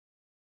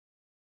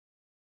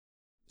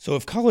So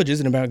if college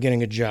isn't about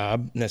getting a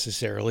job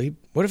necessarily,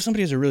 what if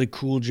somebody has a really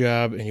cool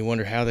job and you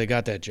wonder how they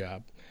got that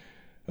job?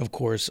 Of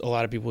course, a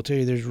lot of people will tell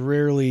you there's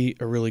rarely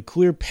a really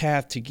clear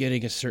path to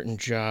getting a certain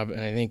job,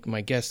 and I think my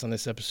guest on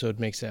this episode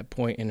makes that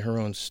point in her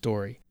own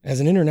story.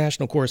 As an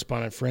international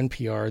correspondent for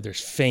NPR,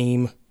 there's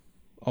fame,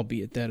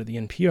 albeit that of the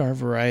NPR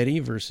variety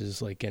versus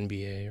like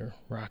NBA or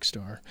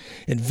Rockstar,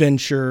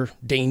 adventure,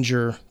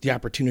 danger, the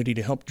opportunity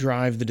to help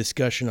drive the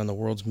discussion on the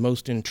world's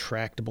most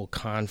intractable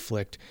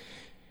conflict.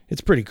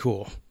 It's pretty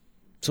cool.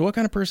 So what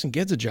kind of person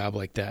gets a job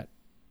like that?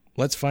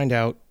 Let's find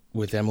out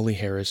with Emily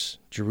Harris,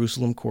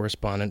 Jerusalem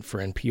correspondent for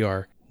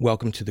NPR.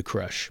 Welcome to The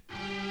Crush.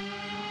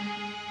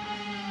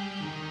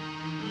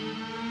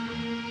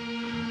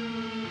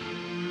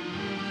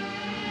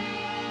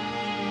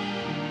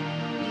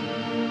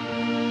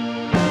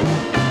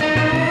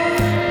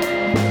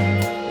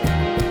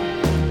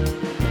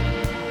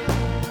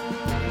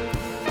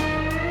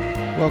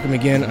 Welcome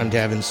again, I'm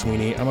Davin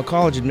Sweeney. I'm a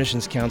college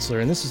admissions counselor,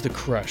 and this is The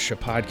Crush, a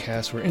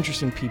podcast where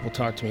interesting people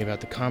talk to me about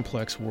the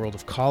complex world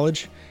of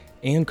college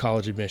and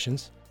college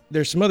admissions.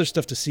 There's some other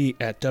stuff to see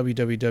at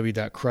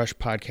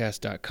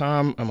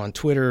www.crushpodcast.com. I'm on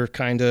Twitter,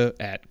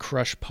 at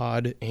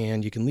CrushPod,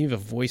 and you can leave a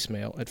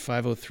voicemail at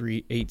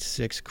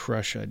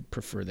 503-86-CRUSH. I'd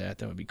prefer that.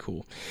 That would be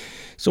cool.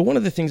 So one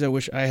of the things I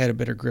wish I had a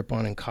better grip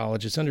on in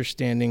college is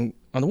understanding,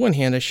 on the one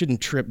hand, I shouldn't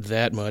trip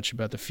that much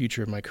about the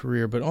future of my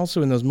career, but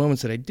also in those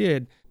moments that I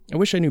did, I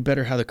wish I knew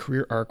better how the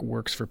career arc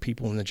works for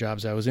people in the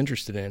jobs I was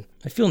interested in.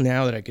 I feel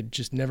now that I could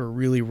just never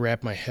really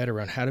wrap my head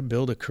around how to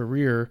build a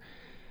career,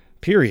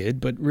 period,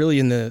 but really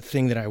in the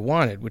thing that I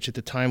wanted, which at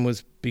the time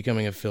was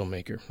becoming a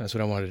filmmaker. That's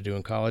what I wanted to do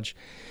in college.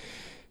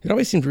 It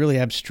always seemed really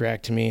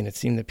abstract to me, and it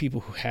seemed that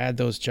people who had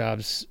those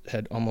jobs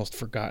had almost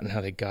forgotten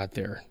how they got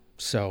there.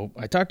 So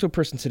I talked to a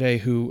person today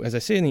who, as I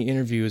say in the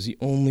interview, is the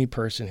only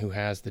person who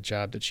has the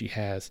job that she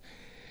has.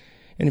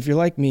 And if you're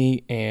like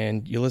me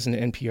and you listen to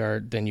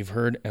NPR, then you've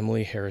heard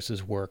Emily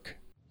Harris's work.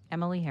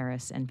 Emily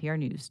Harris, NPR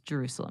News,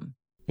 Jerusalem.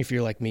 If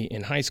you're like me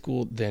in high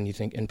school, then you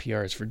think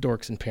NPR is for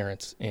dorks and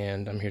parents.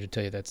 And I'm here to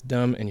tell you that's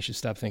dumb and you should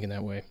stop thinking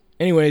that way.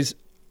 Anyways,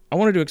 I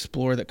wanted to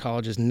explore that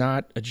college is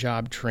not a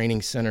job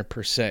training center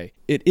per se.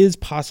 It is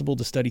possible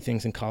to study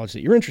things in college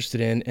that you're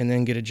interested in and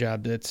then get a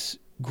job that's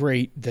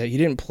great that you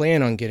didn't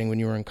plan on getting when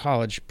you were in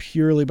college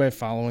purely by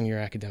following your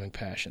academic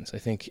passions. I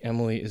think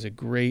Emily is a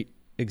great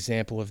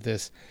example of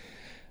this.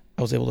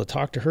 I was able to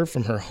talk to her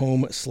from her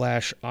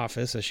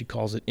home/office, as she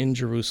calls it, in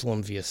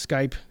Jerusalem via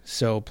Skype.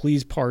 So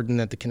please pardon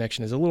that the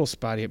connection is a little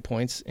spotty at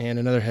points. And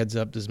another heads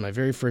up, this is my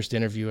very first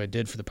interview I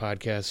did for the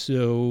podcast,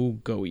 so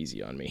go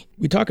easy on me.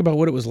 We talk about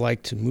what it was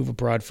like to move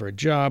abroad for a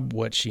job,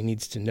 what she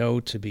needs to know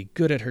to be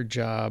good at her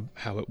job,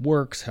 how it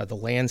works, how the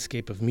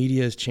landscape of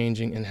media is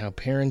changing, and how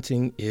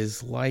parenting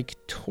is like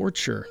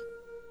torture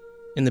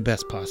in the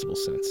best possible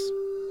sense,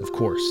 of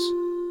course.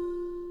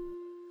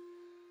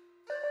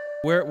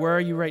 Where are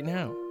you right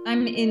now?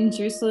 I'm in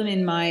Jerusalem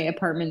in my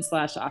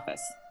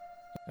apartment/office.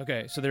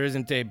 Okay, so there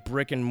isn't a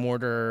brick and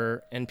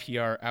mortar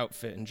NPR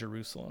outfit in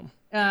Jerusalem.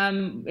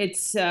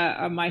 It's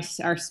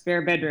our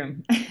spare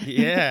bedroom.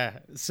 Yeah.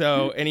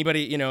 So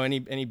anybody,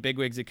 any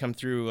bigwigs that come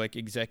through, like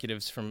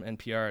executives from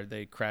NPR,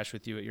 they crash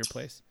with you at your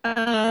place? Does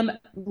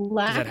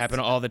that happen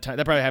all the time?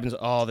 That probably happens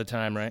all the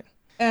time, right?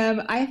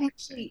 I've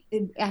actually,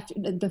 after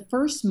the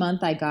first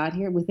month I got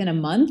here, within a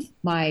month,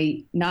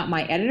 not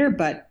my editor,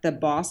 but the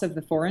boss of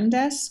the foreign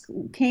desk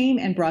came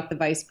and brought the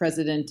vice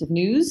president of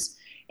news.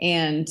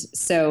 And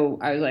so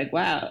I was like,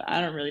 wow,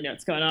 I don't really know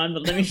what's going on,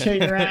 but let me show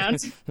you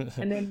around.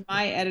 And then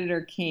my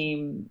editor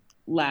came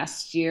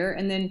last year.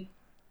 And then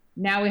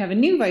now we have a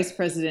new vice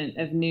president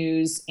of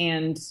news.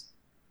 And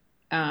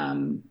we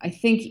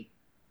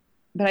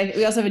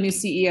also have a new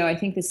CEO. I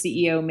think the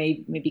CEO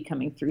may be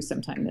coming through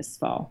sometime this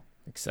fall.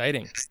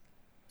 Exciting.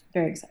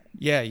 Very exciting.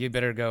 Yeah, you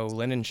better go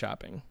linen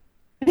shopping.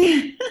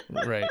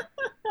 Right.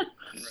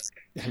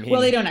 Well,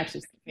 they don't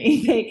actually see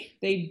me.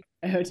 They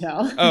a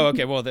hotel. Oh,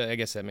 okay. Well, I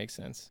guess that makes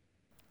sense.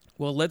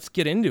 Well, let's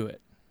get into it.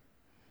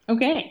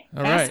 Okay.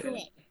 All right.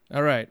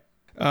 All right.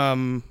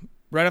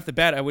 Right off the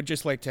bat, I would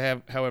just like to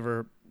have,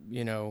 however,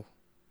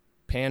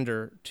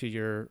 pander to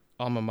your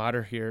alma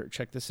mater here.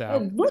 Check this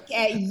out. Oh, look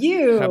at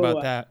you. How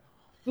about that?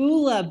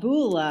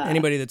 Bula.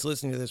 Anybody that's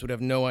listening to this would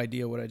have no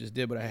idea what I just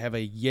did, but I have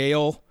a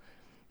Yale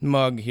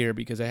mug here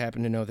because I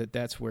happen to know that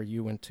that's where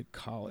you went to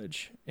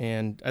college.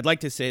 And I'd like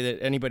to say that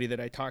anybody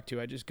that I talk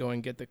to, I just go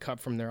and get the cup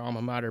from their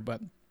alma mater,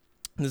 but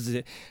this is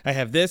it. I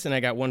have this, and I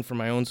got one from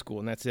my own school,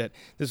 and that's it.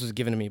 This was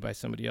given to me by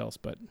somebody else,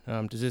 but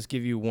does this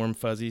give you warm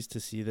fuzzies to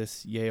see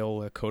this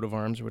Yale coat of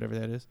arms or whatever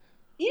that is?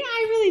 Yeah,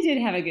 I really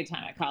did have a good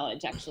time at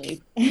college,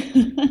 actually.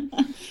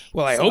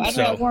 Well, I hope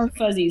so. I got warm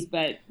fuzzies,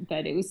 but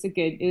it was a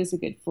good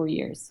 4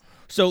 years.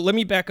 So let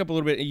me back up a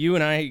little bit. You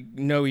and I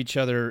know each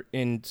other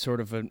in sort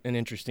of an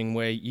interesting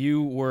way.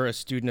 You were a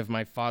student of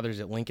my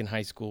father's at Lincoln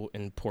High School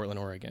in Portland,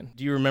 Oregon.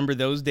 Do you remember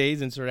those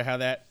days and sort of how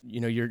that,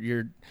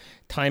 your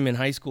time in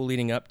high school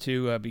leading up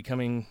to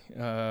becoming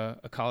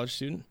a college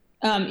student?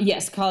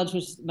 Yes, college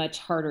was much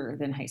harder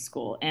than high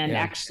school. And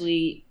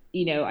actually,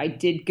 I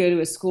did go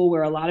to a school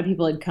where a lot of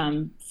people had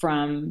come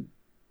from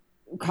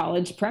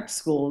college prep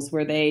schools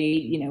where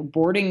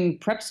boarding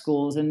prep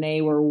schools, and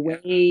they were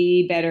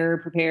way better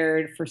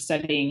prepared for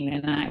studying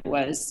than I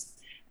was,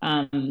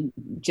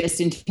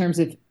 just in terms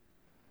of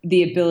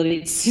the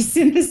ability to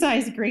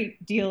synthesize a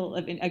great deal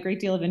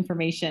of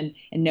information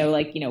and know,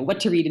 what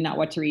to read and not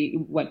what to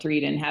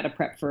read and how to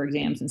prep for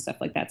exams and stuff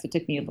like that. So it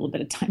took me a little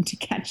bit of time to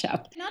catch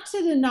up, not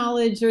to the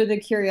knowledge or the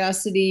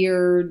curiosity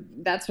or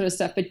that sort of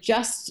stuff, but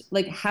just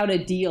like how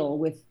to deal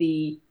with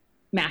the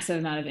massive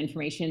amount of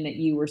information that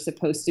you were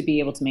supposed to be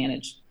able to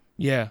manage.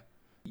 Yeah.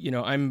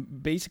 I'm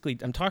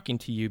talking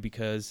to you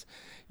because,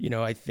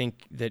 I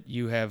think that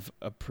you have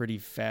a pretty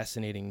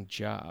fascinating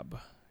job,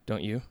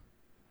 don't you?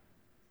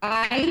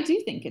 I do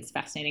think it's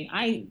fascinating.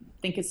 I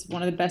think it's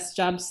one of the best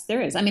jobs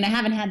there is. I mean, I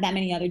haven't had that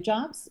many other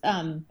jobs,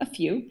 a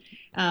few,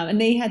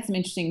 and they had some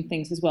interesting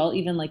things as well.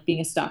 Even like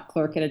being a stock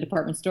clerk at a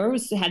department store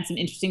had some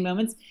interesting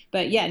moments.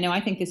 But yeah, no,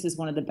 I think this is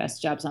one of the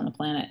best jobs on the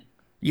planet.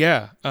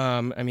 Yeah.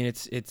 I mean,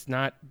 it's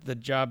not the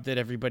job that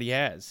everybody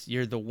has.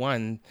 You're the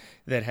one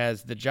that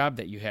has the job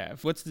that you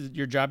have. What's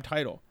your job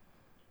title?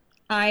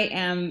 I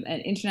am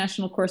an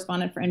international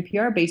correspondent for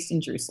NPR based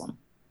in Jerusalem.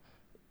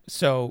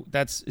 So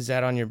is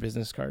that on your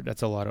business card?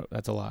 That's a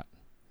lot.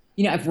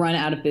 I've run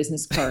out of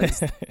business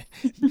cards.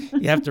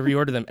 You have to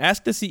reorder them.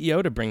 Ask the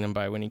CEO to bring them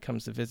by when he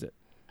comes to visit.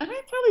 I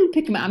probably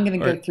pick them up. I'm going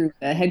to go through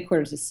the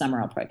headquarters this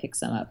summer. I'll probably pick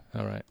some up.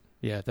 All right.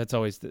 Yeah, that's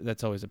always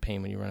a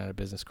pain when you run out of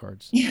business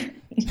cards. Yeah,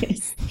 it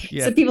is.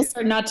 Yeah. So people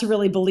start not to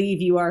really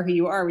believe you are who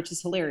you are, which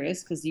is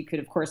hilarious because you could,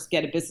 of course,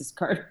 get a business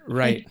card.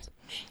 Right.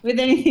 With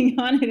anything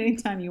on it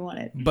anytime you want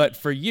it. But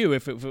for you,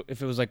 if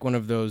it was like one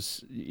of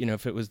those,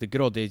 if it was the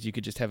good old days, you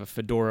could just have a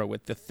fedora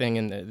with the thing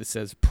in there that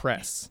says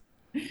press.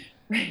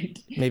 Right.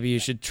 Maybe you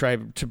should try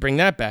to bring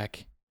that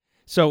back.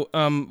 So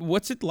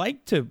what's it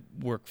like to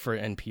work for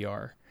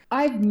NPR?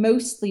 I've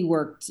mostly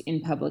worked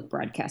in public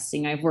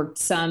broadcasting. I've worked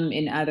some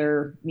in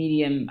other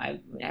medium.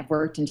 I've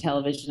worked in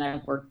television.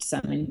 I've worked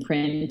some in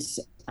print.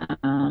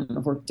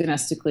 I've worked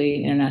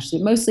domestically,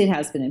 internationally. Mostly it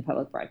has been in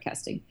public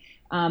broadcasting.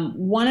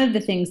 One of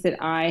the things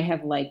that I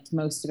have liked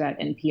most about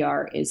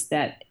NPR is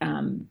that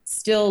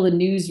still the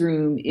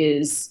newsroom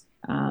is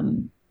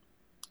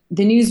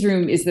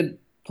the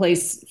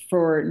place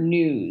for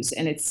news,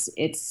 and it's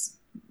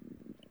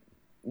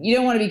you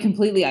don't want to be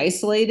completely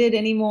isolated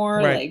anymore.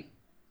 Right. Like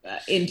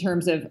in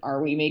terms of,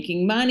 are we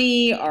making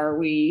money? Are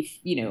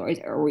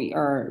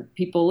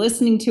people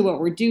listening to what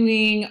we're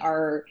doing?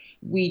 Are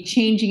we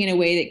changing in a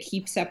way that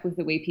keeps up with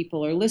the way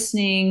people are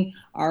listening?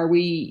 Are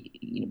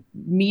we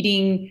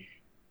meeting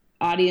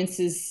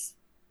audiences'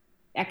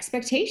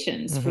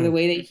 expectations for the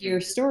way they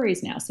hear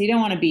stories now? So you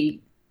don't want to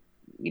be,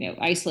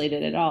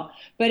 isolated at all.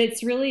 But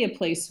it's really a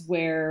place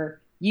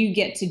where you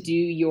get to do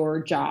your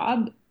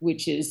job,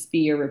 which is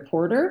be a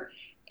reporter.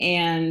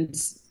 And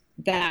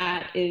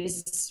that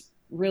is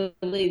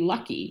really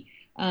lucky.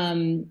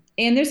 And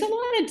there's a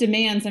lot of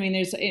demands. I mean,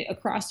 there's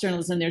across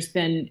journalism, there's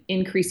been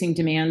increasing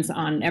demands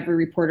on every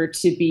reporter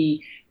to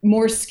be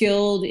more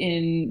skilled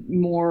in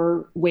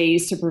more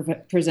ways to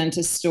present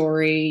a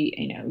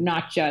story,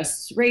 not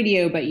just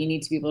radio, but you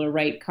need to be able to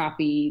write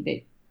copy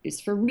that is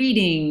for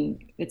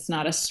reading. It's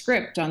not a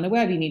script on the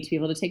web. You need to be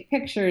able to take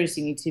pictures.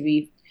 You need to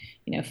be,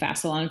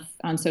 facile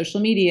on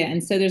social media.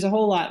 And so there's a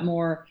whole lot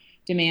more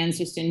demands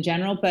just in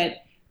general.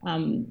 But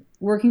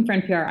working for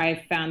NPR,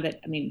 I've found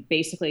that,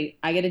 basically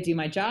I get to do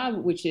my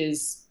job, which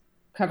is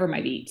cover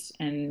my beat.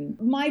 And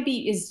my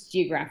beat is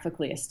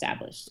geographically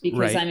established because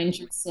right. I'm in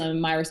Jerusalem.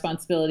 My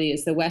responsibility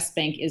is the West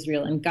Bank,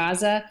 Israel, and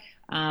Gaza.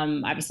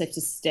 I just have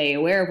to stay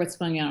aware of what's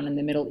going on in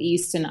the Middle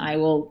East. And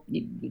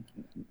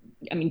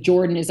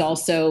Jordan is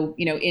also,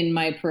 in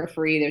my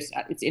periphery.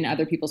 It's in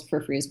other people's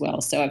periphery as well.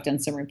 So I've done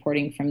some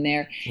reporting from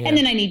there. Yeah. And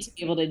then I need to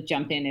be able to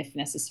jump in if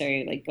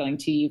necessary, like going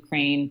to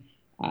Ukraine.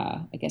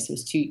 I guess it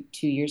was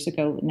two years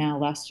ago now,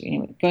 last year,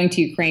 anyway, going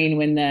to Ukraine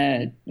when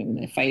the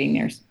fighting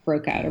there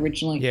broke out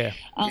originally. Yeah.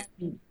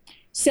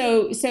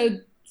 So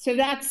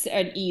that's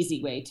an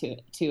easy way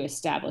to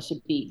establish a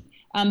beat.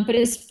 But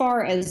as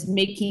far as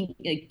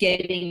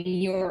getting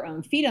your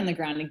own feet on the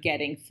ground and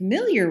getting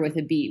familiar with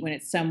a beat when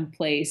it's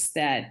someplace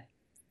that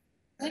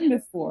been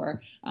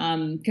before,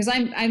 because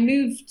I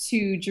moved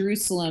to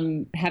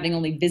Jerusalem having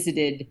only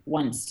visited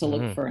once to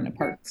look for an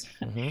apartment.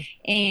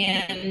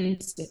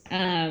 And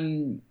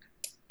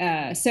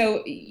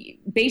so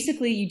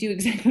basically you do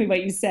exactly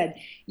what you said.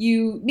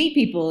 You meet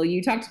people,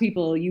 you talk to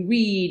people, you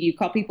read, you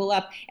call people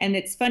up. And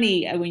it's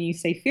funny when you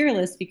say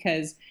fearless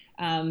because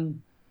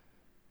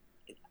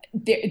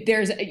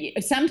there's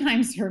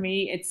sometimes for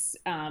me, it's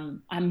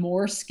I'm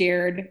more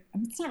scared.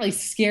 It's not really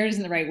scared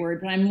isn't the right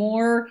word, but I'm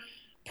more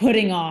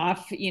putting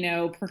off,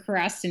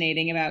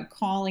 procrastinating about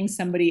calling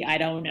somebody I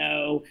don't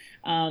know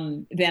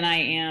than I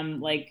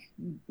am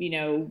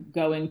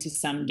going to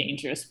some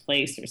dangerous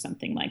place or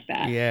something like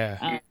that.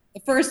 Yeah. The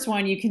first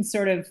one, you can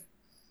sort of,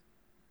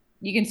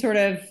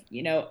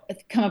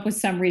 come up with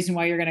some reason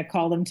why you're going to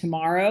call them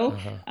tomorrow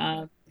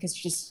because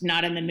you're just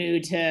not in the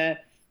mood to,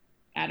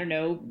 I don't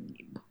know,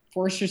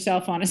 force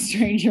yourself on a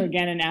stranger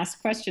again and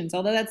ask questions.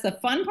 Although that's the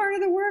fun part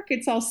of the work,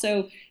 it's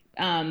also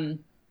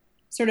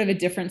sort of a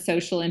different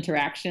social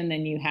interaction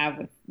than you have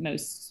with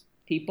most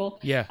people.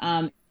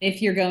 Yeah.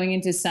 If you're going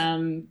into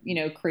some,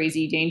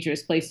 crazy,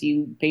 dangerous place,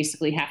 you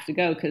basically have to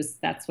go because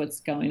that's what's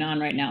going on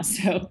right now.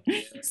 So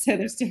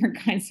there's different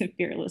kinds of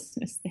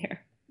fearlessness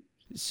there.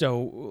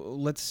 So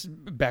let's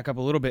back up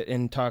a little bit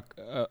and talk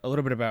a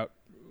little bit about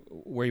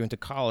where you went to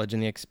college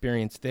and the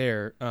experience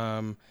there.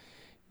 I'm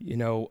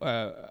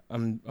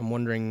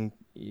wondering,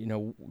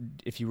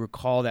 if you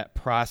recall that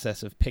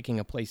process of picking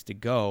a place to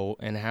go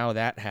and how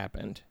that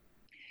happened.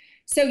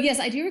 So yes,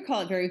 I do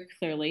recall it very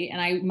clearly,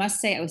 and I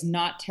must say I was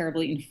not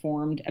terribly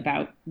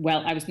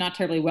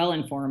well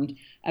informed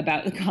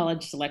about the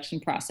college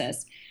selection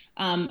process.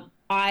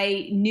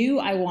 I knew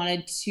I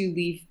wanted to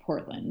leave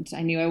Portland.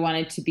 I knew I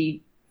wanted to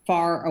be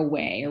far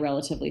away, or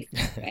relatively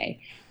far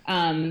away,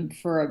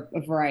 for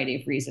a variety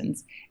of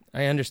reasons.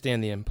 I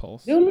understand the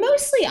impulse.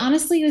 Mostly,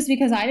 honestly, it was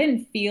because I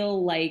didn't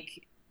feel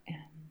like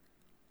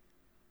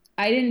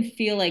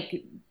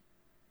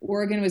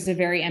Oregon was a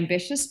very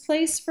ambitious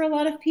place for a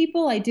lot of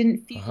people. I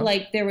didn't feel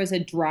like there was a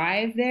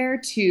drive there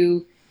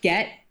to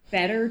get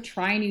better,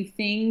 try new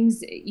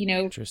things,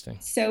 Interesting.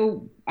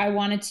 So I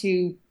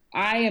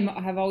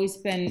have always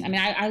been,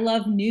 I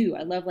love new.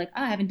 I love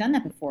I haven't done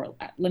that before.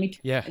 Let me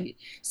try. Yeah.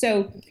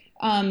 So,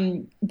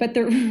 but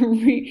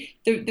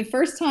the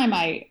first time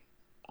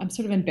I'm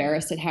sort of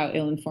embarrassed at how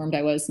ill-informed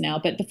I was now,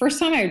 but the first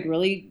time I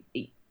really,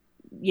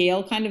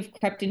 Yale kind of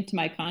crept into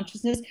my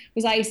consciousness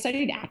was I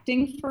studied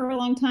acting for a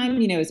long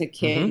time, as a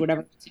kid,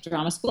 whatever, to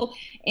drama school.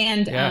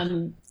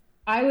 And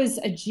I was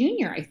a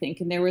junior, I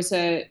think, and there was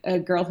a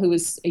girl who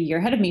was a year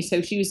ahead of me.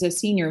 So she was a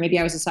senior, maybe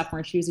I was a sophomore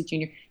and she was a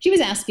junior. She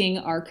was asking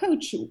our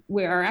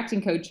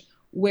acting coach,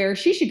 where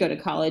she should go to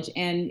college.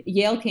 And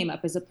Yale came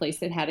up as a place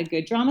that had a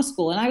good drama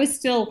school. And I was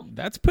still...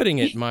 That's putting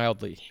it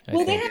mildly.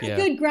 They have a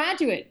good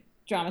graduate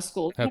drama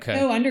school. They have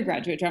no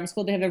undergraduate drama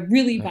school. They have a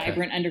really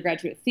vibrant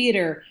undergraduate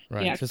theater.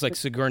 Right. So it's like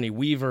Sigourney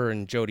Weaver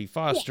and Jodie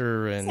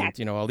Foster and,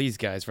 all these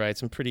guys, right?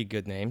 Some pretty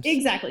good names.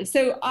 Exactly.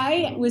 So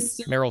I was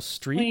Meryl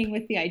Streep playing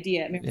with the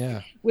idea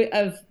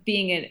of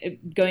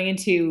going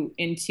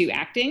into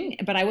acting,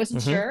 but I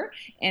wasn't sure.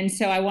 And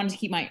so I wanted to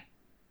keep my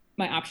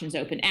options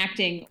open,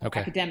 acting, or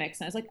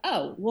academics. And I was like,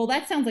 oh, well,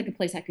 that sounds like a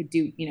place I could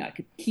do, I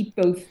could keep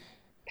both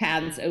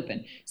paths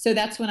open. So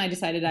that's when I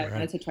decided I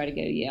wanted to try to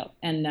go to Yale.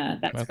 And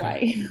that's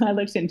why I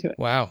looked into it.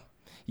 Wow.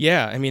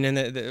 Yeah.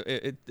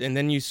 And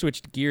then you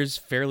switched gears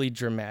fairly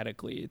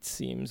dramatically, it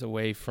seems,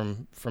 away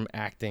from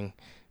acting.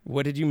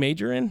 What did you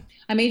major in?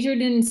 I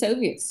majored in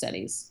Soviet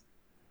studies.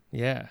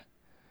 Yeah.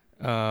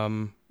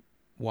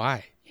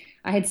 Why?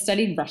 I had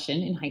studied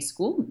Russian in high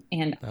school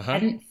and I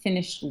hadn't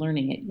finished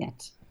learning it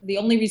yet. The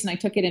only reason I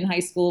took Russian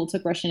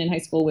in high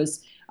school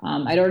was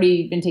I'd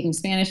already been taking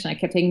Spanish and I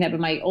kept taking that, but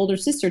my older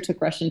sister took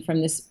Russian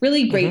from this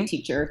really great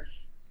teacher,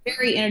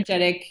 very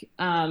energetic,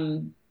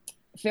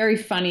 very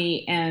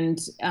funny. And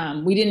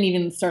we didn't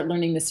even start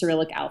learning the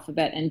Cyrillic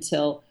alphabet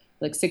until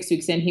 6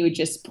 weeks in. He would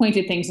just point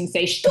at things and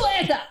say, "Что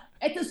это?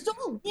 Это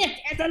стол? Нет,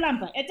 это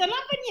лампа. Это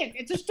лампа? Нет,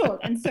 это стол."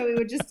 And so we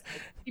would just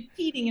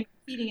repeating and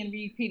repeating and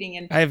repeating.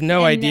 And I have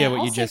no idea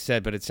what you just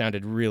said, but it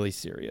sounded really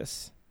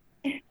serious.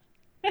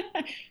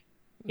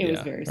 It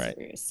was very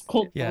serious.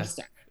 Cold War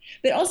stuff.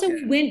 But also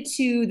we went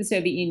to the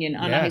Soviet Union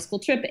on a high school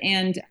trip,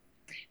 and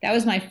that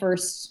was my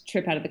first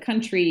trip out of the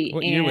country.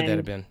 What year would that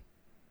have been?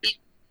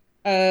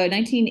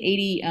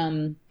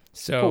 1980.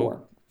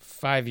 So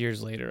 5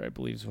 years later, I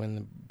believe, is when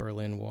the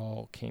Berlin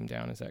Wall came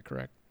down. Is that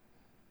correct?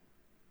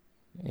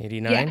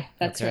 89? Yeah,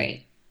 that's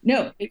right.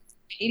 No, it's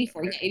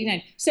 84. Yeah,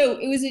 89. So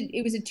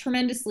it was a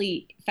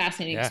tremendously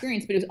fascinating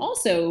experience, but it was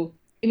also...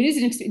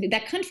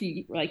 that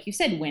country, like you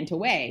said, went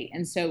away.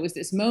 And so it was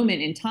this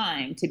moment in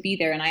time to be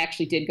there. And I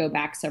actually did go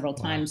back several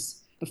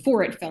times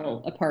before it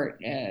fell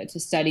apart to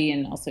study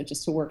and also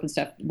just to work and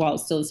stuff while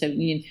it's still the Soviet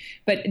Union.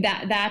 But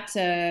that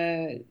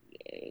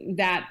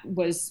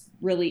was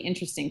really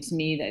interesting to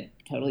me, that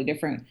totally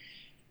different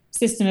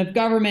system of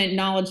government,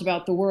 knowledge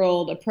about the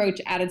world,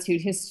 approach, attitude,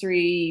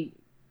 history.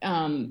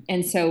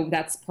 And so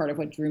that's part of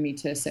what drew me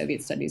to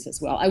Soviet studies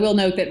as well. I will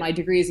note that my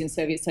degree is in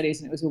Soviet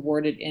studies and it was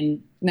awarded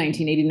in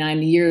 1989,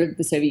 the year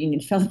the Soviet Union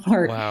fell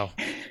apart. Wow.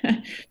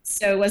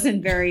 So it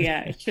wasn't very,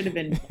 it should have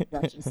been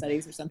Russian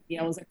studies or something.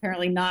 I was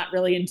apparently not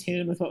really in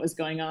tune with what was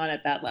going on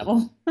at that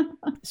level.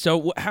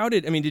 So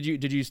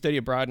did you study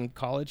abroad in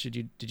college?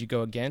 Did you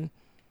go again?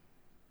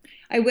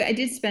 I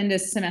did spend a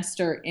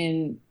semester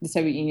in the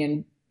Soviet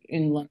Union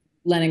in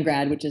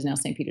Leningrad, which is now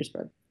St.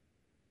 Petersburg.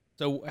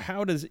 So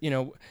how does,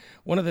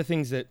 one of the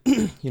things that,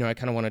 I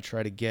kind of want to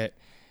try to get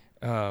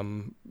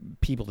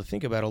people to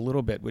think about a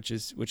little bit,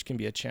 which can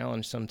be a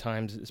challenge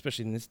sometimes,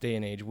 especially in this day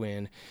and age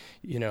when,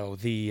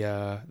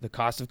 the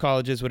cost of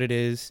college is what it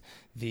is,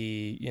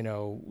 the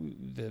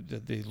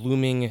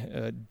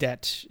looming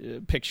debt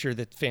picture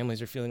that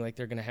families are feeling like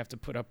they're going to have to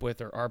put up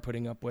with or are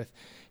putting up with,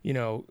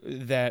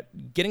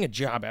 that getting a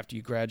job after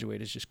you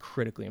graduate is just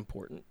critically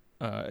important.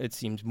 It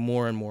seems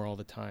more and more all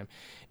the time.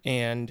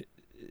 And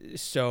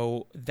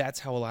so that's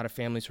how a lot of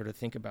families sort of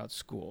think about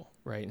school,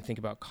 right? And think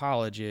about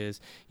college is,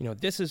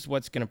 this is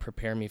what's going to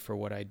prepare me for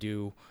what I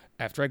do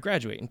after I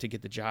graduate and to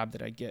get the job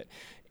that I get.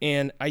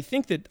 And I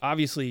think that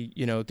obviously,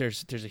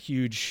 there's a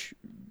huge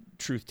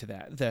truth to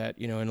that,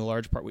 in a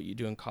large part what you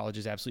do in college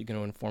is absolutely going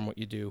to inform what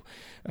you do,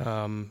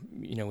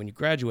 when you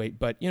graduate.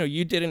 But,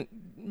 you didn't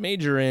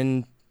major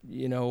in,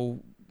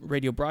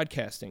 radio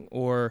broadcasting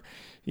or,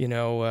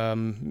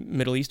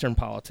 Middle Eastern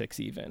politics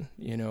even.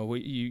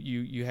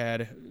 You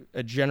had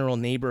a general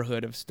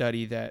neighborhood of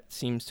study that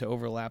seems to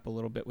overlap a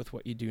little bit with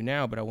what you do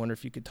now. But I wonder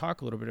if you could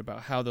talk a little bit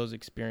about how those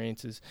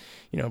experiences,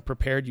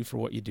 prepared you for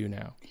what you do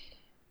now.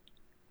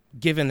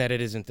 Given that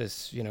it isn't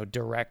this,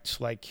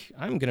 direct, like,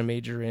 I'm going to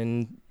major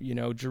in,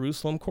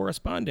 Jerusalem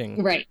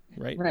corresponding. Right.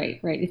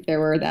 If there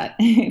were that.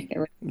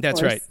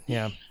 That's course. Right.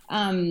 Yeah.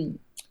 I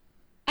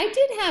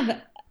did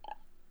have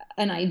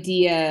an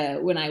idea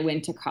when I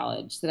went to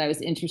college that I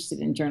was interested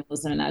in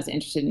journalism and I was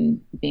interested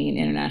in being an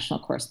international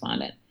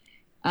correspondent.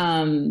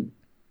 And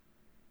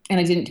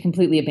I didn't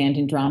completely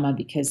abandon drama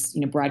because,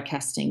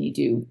 broadcasting,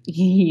 you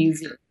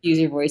use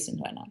your voice and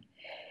whatnot.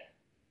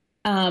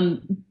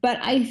 But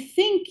I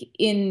think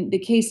in the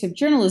case of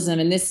journalism,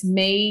 and this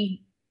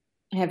may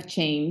have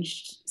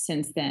changed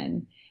since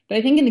then, but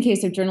I think in the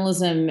case of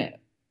journalism,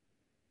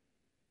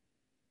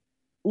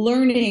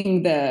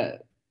 learning the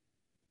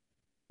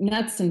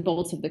nuts and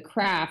bolts of the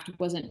craft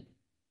wasn't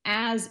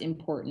as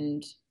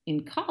important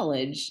in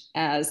college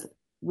as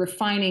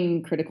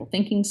refining critical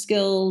thinking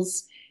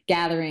skills,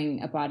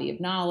 gathering a body of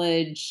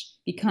knowledge,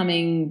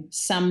 becoming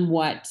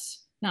somewhat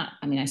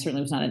I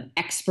certainly was not an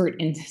expert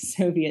in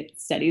Soviet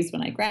studies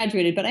when I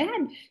graduated, but I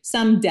had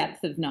some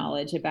depth of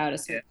knowledge about a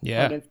certain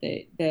part of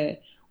the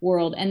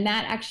world. And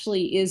that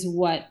actually is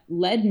what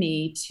led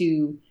me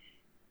to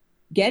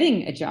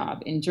getting a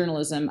job in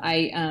journalism.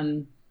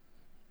 I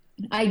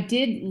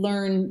did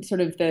learn sort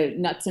of the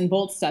nuts and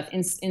bolts stuff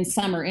in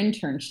summer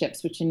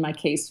internships, which in my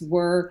case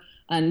were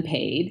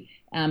unpaid.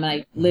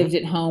 I lived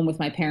at home with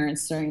my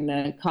parents during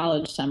the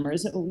college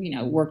summers,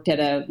 worked at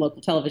a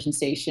local television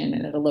station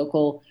and at a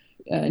local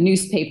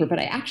newspaper, but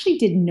I actually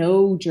did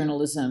no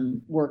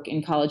journalism work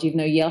in college, even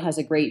though Yale has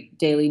a great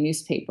daily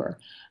newspaper.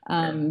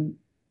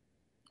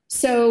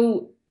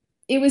 So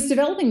it was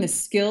developing the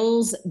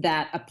skills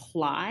that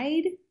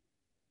applied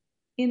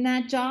in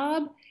that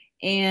job.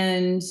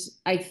 And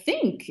I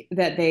think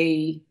that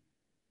they,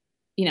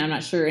 I'm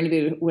not sure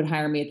anybody would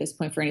hire me at this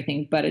point for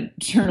anything but a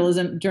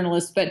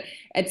journalist. But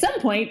at some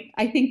point,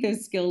 I think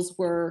those skills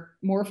were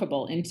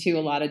morphable into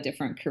a lot of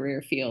different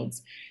career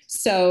fields.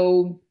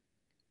 So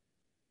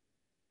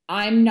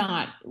I'm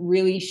not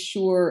really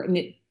sure.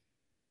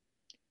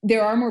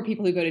 There are more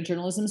people who go to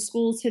journalism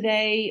school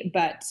today,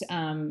 but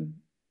at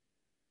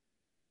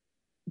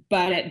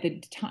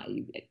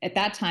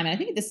that time, and I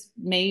think this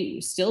may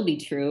still be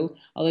true,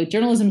 although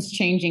journalism is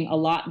changing a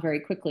lot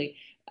very quickly.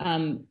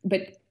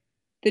 But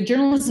the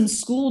journalism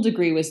school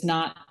degree was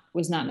not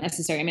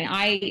necessary. I mean,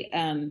 I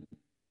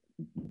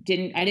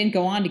didn't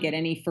go on to get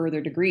any further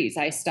degrees.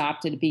 I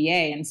stopped at a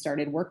BA and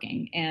started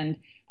working, and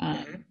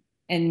I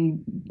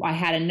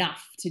had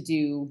enough to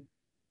do.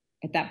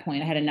 At that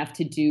point, I had enough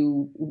to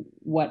do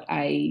what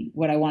I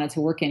wanted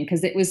to work in,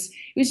 because it was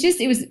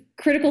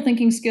critical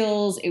thinking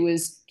skills. It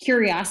was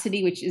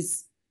curiosity, which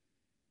is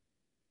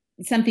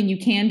something you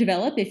can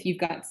develop if you've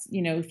got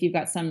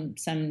some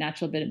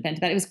natural bit of bent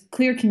to that. It was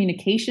clear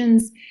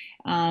communications,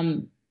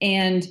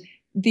 and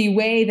the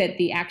way that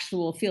the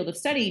actual field of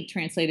study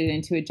translated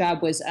into a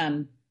job was.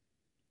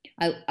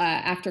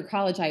 After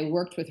college, I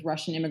worked with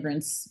Russian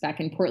immigrants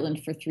back in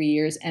Portland for 3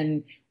 years,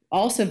 and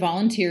also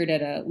volunteered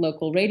at a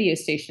local radio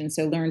station,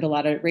 so learned a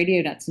lot of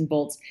radio nuts and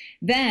bolts.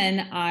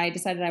 Then I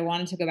decided I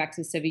wanted to go back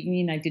to the Soviet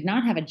Union. I did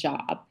not have a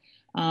job,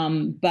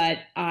 but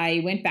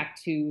I went back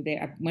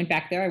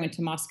there. I went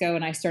to Moscow,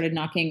 and I started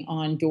knocking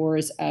on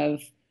doors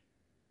of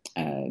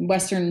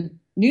Western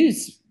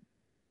news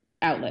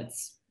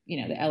outlets,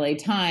 the LA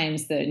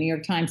Times, the New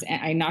York Times.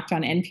 I knocked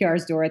on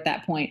NPR's door at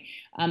that point,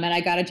 and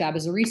I got a job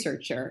as a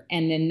researcher.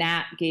 And then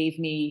that gave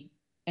me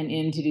an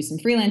in to do some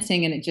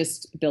freelancing, and it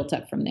just built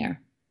up from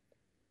there.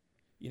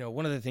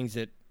 One of the things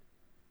that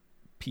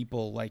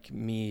people like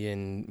me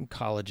in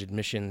college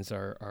admissions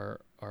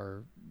are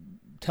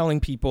telling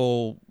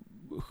people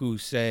who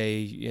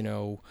say,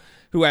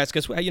 who ask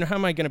us, how do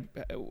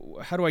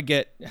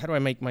I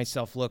make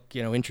myself look,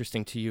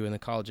 interesting to you in the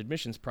college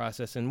admissions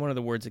process? And one of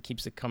the words that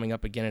keeps coming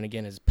up again and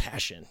again is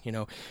passion.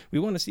 We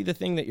want to see the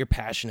thing that you're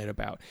passionate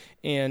about.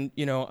 And,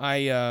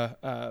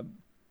 I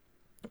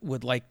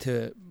would like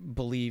to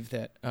believe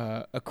that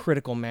a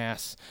critical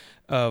mass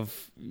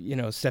of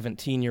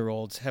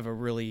 17-year-olds have a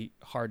really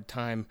hard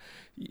time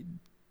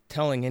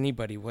telling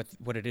anybody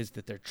what it is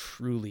that they're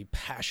truly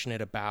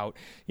passionate about,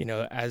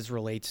 as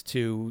relates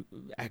to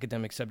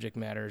academic subject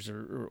matters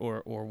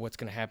or what's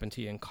going to happen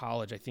to you in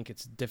college. I think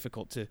it's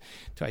difficult to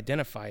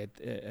identify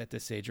at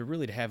this age, or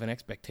really to have an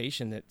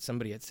expectation that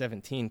somebody at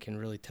 17 can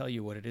really tell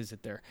you what it is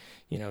that they're,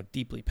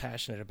 deeply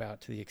passionate about,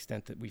 to the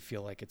extent that we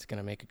feel like it's going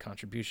to make a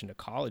contribution to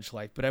college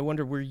life. But I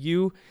wonder, were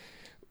you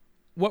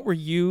what were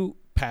you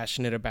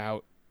passionate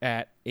about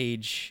at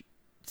age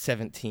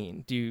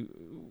 17? Do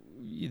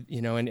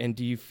you know, and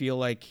do you feel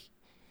like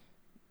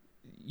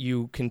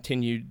you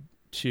continued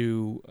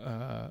to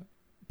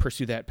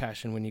pursue that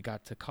passion when you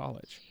got to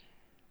college?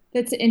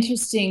 That's an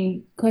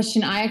interesting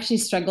question. I actually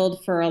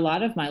struggled for a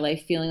lot of my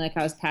life feeling like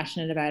I was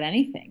passionate about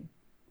anything.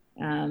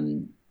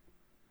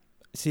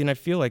 See, and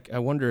I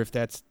wonder if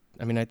that's,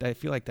 I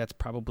feel like that's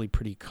probably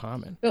pretty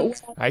common.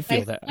 But I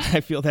feel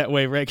that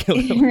way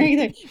regularly.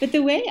 Regular. But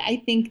the way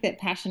I think that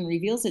passion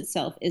reveals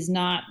itself is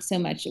not so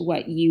much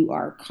what you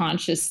are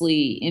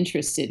consciously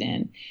interested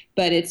in,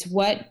 but it's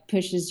what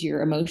pushes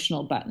your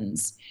emotional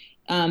buttons.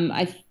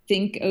 I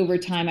think over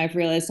time I've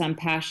realized I'm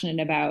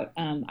passionate about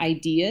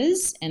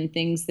ideas and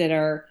things that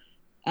are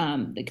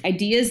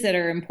ideas that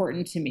are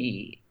important to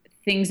me,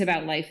 things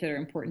about life that are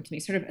important to me,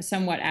 sort of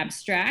somewhat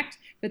abstract,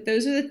 but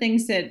those are the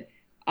things that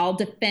I'll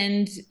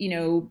defend,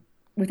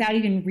 without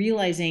even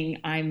realizing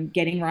I'm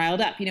getting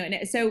riled up,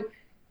 and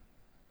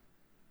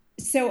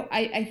so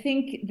I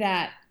think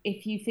that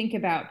if you think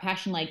about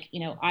passion, like,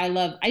 I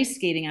love ice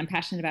skating, I'm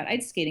passionate about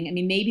ice skating. I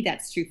mean, maybe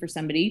that's true for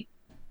somebody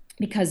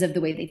because of the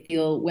way they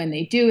feel when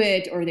they do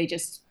it, or they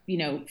just,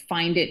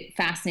 find it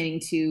fascinating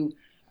to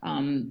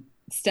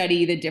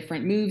study the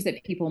different moves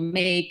that people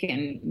make.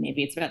 And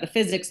maybe it's about the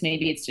physics,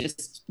 maybe it's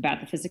just about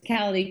the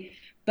physicality.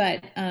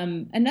 But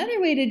another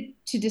way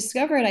to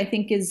discover it, I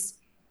think, is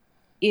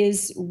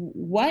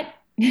what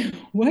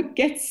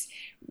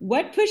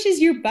what pushes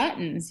your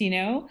buttons,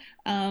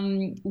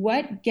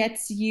 what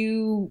gets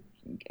you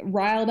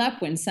riled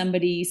up when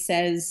somebody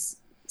says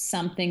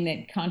something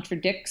that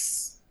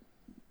contradicts,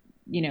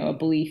 a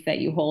belief that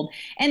you hold.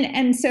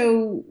 And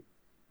so,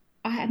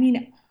 I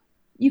mean,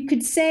 you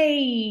could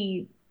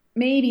say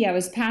maybe I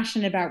was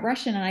passionate about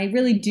Russian, and I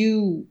really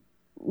do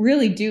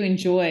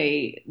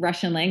enjoy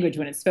Russian language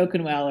when it's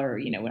spoken well, or,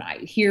 when I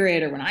hear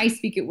it, or when I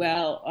speak it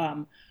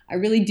well. I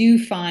really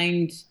do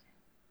find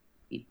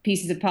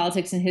pieces of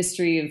politics and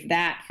history of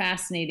that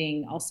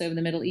fascinating. Also in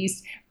the Middle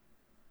East,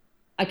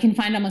 I can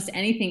find almost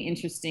anything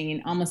interesting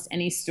in almost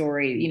any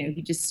story.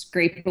 You just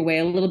scrape away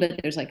a little bit,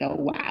 there's like a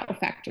wow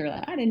factor.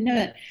 Like, I didn't know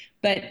that.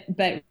 But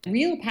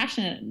real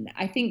passion,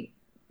 I think,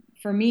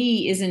 for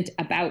me, isn't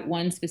about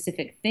one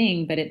specific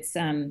thing, but it's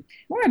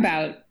more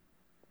about,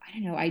 I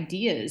don't know,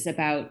 ideas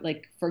about,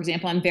 like, for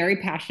example, I'm very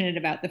passionate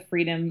about the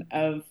freedom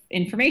of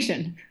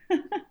information.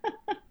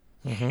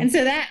 Mm-hmm. And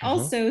so that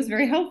also is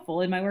very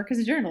helpful in my work as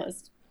a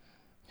journalist.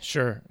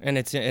 Sure.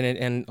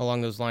 And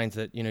along those lines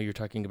that, you're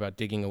talking about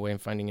digging away and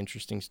finding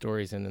interesting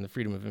stories, and then the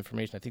freedom of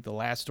information. I think the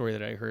last story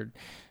that I heard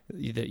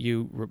that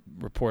you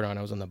report on,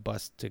 I was on the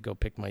bus to go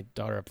pick my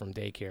daughter up from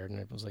daycare, and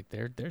I was like,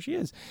 there she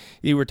is.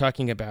 You were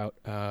talking about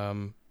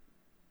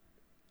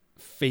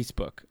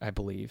Facebook, I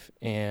believe,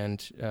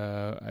 and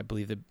I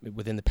believe that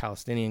within the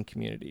Palestinian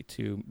community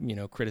to,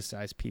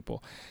 criticize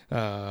people,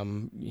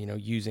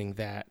 using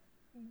that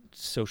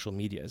social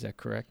media. Is that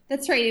correct?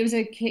 That's right.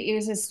 It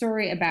was a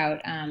story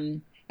about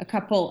a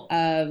couple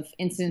of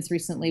incidents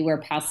recently where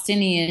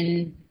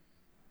Palestinian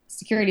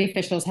security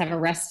officials have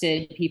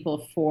arrested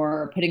people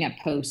for putting up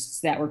posts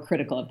that were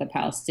critical of the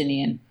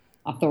Palestinian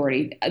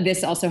Authority.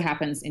 This also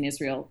happens in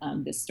Israel.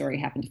 This story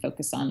happened to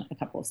focus on a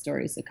couple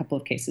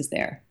of cases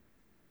there.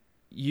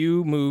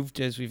 You moved,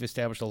 as we've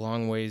established, a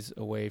long ways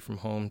away from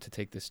home to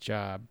take this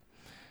job.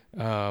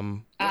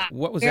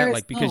 What was that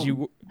like? Because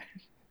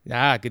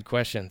good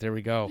question. There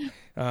we go.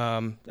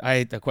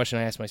 The question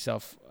I asked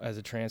myself as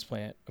a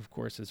transplant, of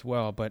course, as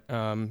well. But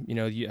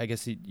I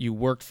guess you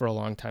worked for a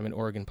long time in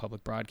Oregon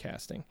Public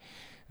Broadcasting,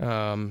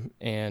 and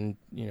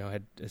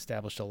had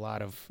established a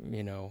lot of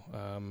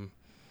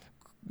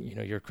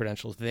your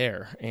credentials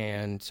there.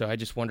 And so I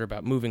just wonder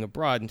about moving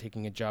abroad and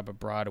taking a job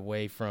abroad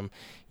away from,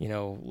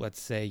 let's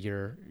say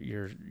your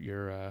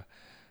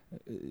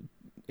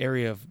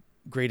area of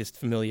greatest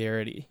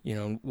familiarity,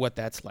 what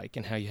that's like,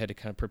 and how you had to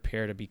kind of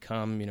prepare to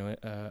become,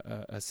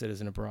 a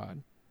citizen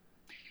abroad.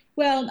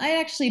 Well, I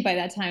actually, by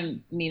that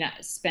time, I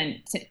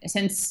spent,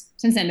 since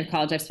the end of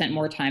college, I've spent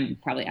more time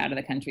probably out of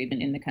the country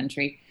than in the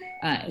country,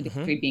 the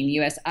country being the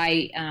U.S.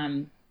 I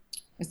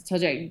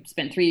told you, I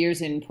spent 3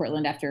 years in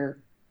Portland after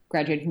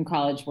graduated from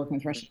college working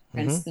with Russian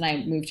immigrants. Then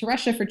I moved to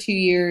Russia for 2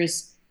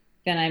 years.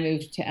 Then I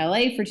moved to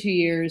LA for 2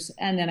 years.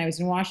 And then I was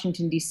in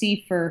Washington,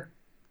 D.C. for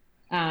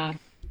I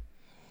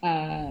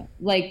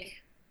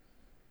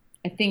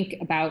think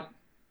about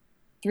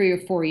 3 or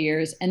 4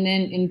 years. And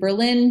then in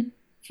Berlin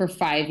for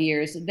 5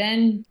 years,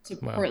 then to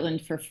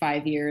Portland for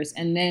 5 years,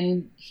 and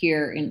then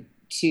here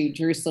to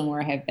Jerusalem, where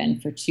I have been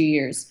for 2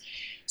 years.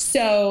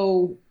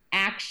 So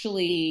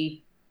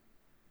actually,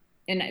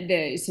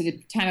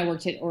 the time I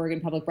worked at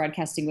Oregon Public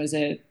Broadcasting was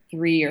a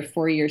 3 or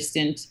 4 year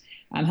stint,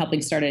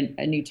 helping start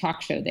a new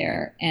talk show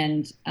there.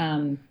 And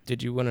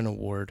did you win an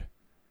award?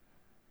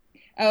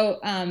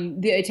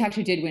 The talk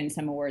show did win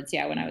some awards.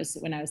 Yeah, when I was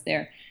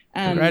there.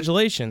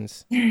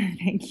 Congratulations!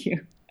 Thank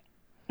you.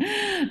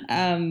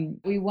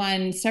 We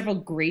won several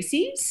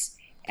Gracies,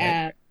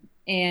 and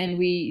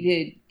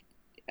the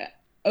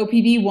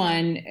OPB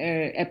won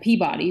a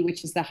Peabody,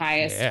 which is the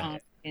highest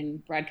in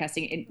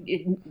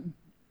broadcasting.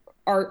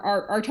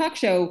 Our talk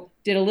show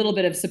did a little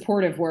bit of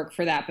supportive work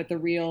for that, but the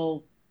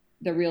real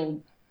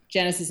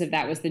genesis of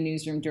that was the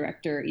newsroom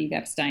director, Eve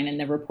Epstein, and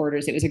the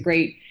reporters. It was a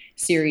great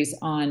series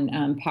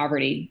on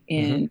poverty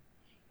during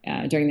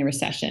the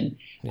recession.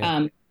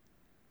 Yeah.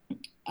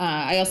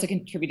 I also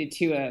contributed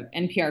to a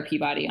NPR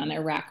Peabody on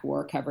Iraq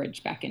war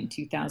coverage back in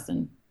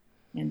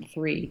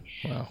 2003.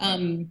 Wow.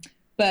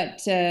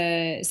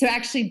 So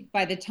actually,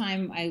 by the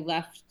time I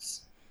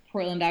left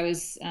Portland, I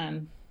was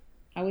kind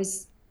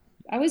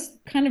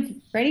of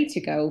ready to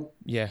go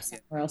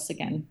somewhere else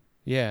again.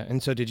 Yeah.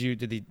 And so did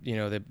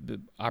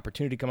the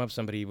opportunity come up?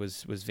 Somebody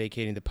was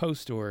vacating the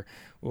post, or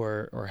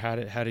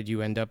how did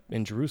you end up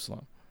in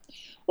Jerusalem?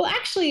 Well,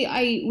 actually,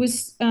 I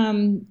was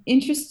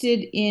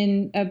interested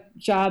in a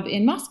job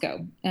in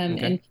Moscow.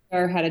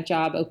 NPR had a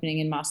job opening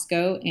in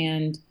Moscow,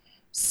 and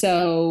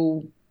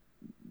so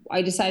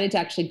I decided to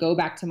actually go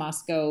back to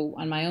Moscow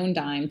on my own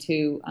dime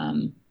to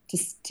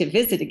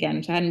visit again,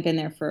 which I hadn't been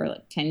there for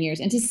like 10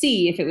 years, and to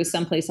see if it was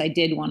someplace I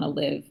did want to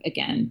live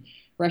again.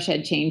 Russia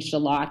had changed a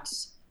lot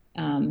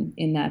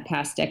in that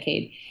past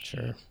decade.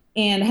 Sure.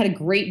 And I had a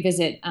great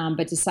visit,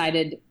 but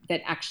decided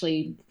that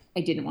actually I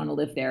didn't want to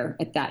live there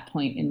at that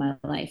point in my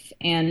life.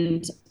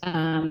 And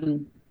it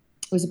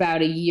was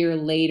about a year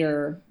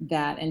later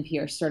that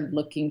NPR started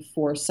looking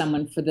for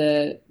someone for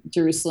the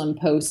Jerusalem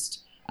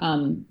Post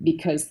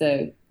because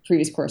the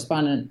previous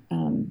correspondent,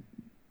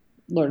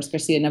 Lourdes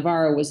Garcia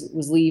Navarro,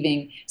 was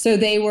leaving. So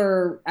they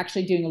were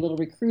actually doing a little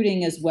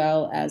recruiting as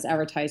well as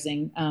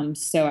advertising.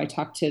 So I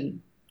talked to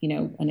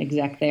an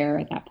exec there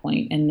at that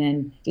point, and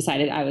then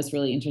decided I was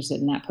really interested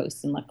in that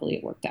post, and luckily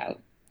it worked out.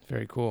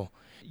 Very cool.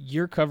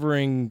 You're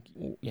covering,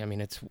 I mean,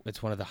 it's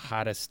one of the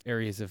hottest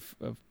areas of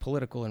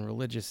political and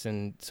religious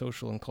and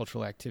social and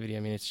cultural activity. I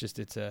mean,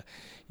 the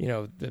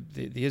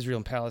Israel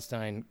and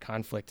Palestine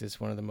conflict is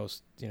one of the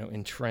most,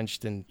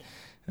 entrenched and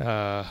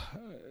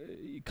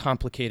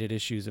complicated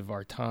issues of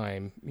our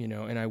time,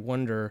 and I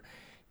wonder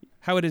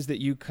how it is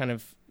that you kind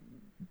of,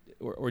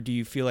 or do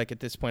you feel like at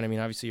this point, I mean,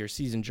 obviously you're a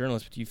seasoned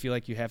journalist, but do you feel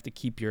like you have to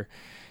keep your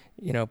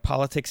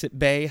politics at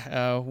bay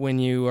when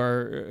you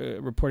are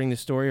reporting the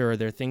story, or are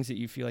there things that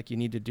you feel like you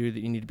need to do that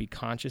you need to be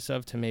conscious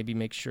of to maybe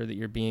make sure that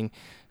you're being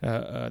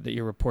that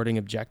you're reporting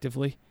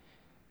objectively?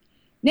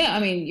 No, I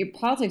mean, your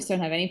politics don't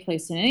have any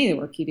place in any of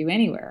the work you do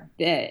anywhere.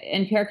 The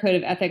NPR Code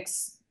of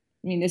Ethics,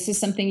 I mean, this is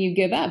something you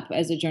give up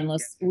as a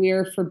journalist.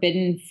 We're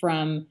forbidden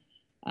from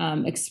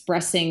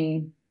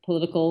expressing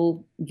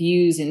political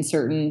views in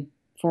certain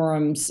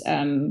forums,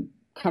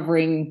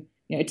 covering,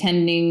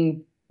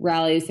 attending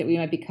rallies that we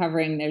might be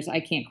covering. I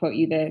can't quote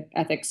you the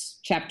ethics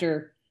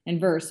chapter and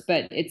verse,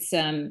 but it's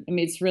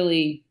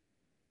it's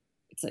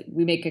like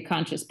we make a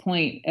conscious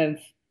point of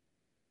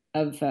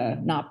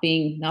not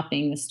being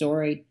the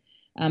story,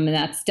 and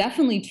that's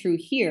definitely true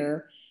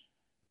here,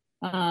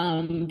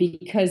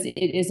 because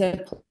it is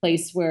a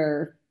place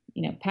where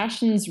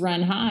passions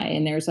run high,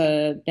 and there's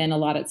been a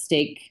lot at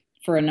stake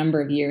for a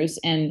number of years,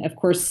 and of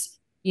course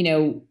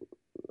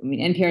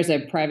NPR is a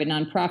private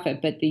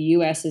nonprofit, but the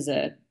U.S. is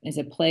a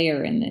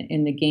player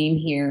in the game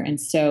here,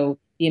 and so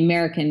the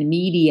American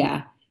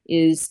media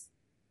is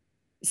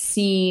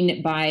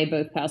seen by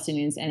both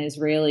Palestinians and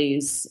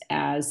Israelis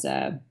as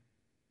a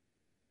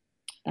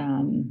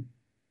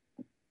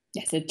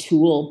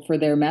tool for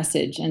their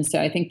message. And so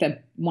I think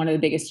that one of the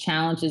biggest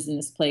challenges in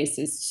this place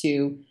is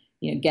to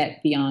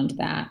get beyond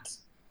that.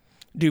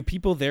 Do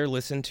people there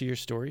listen to your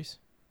stories?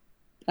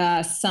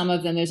 Some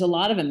of them. There's a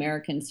lot of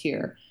Americans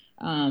here.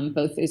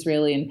 Both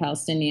Israeli and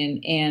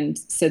Palestinian, and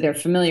so they're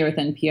familiar with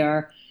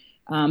NPR.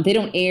 They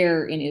don't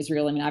air in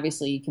Israel. I mean,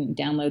 obviously, you can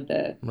download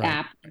the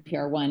app,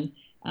 NPR One,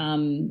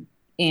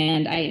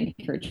 and I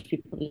encourage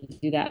people to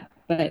do that.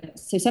 But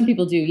so some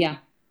people do, yeah.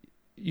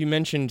 You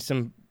mentioned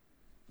some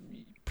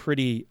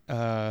pretty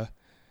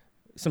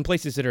some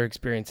places that are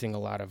experiencing a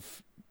lot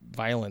of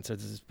violence.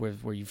 This is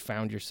where you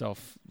found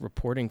yourself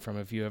reporting from.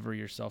 Have you ever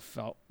yourself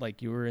felt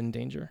like you were in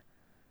danger?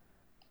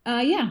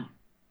 Yeah.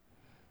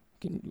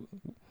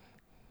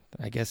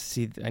 I guess,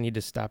 I need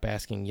to stop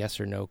asking yes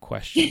or no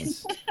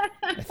questions.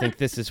 I think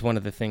this is one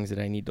of the things that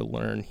I need to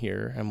learn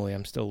here, Emily.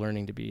 I'm still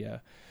learning to be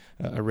a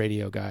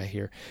radio guy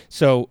here.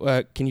 So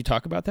can you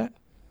talk about that?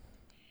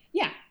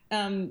 Yeah.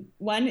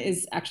 One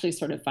is actually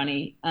sort of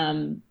funny.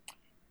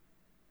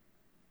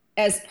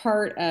 As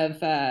part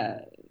of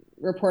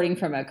reporting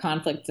from a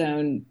conflict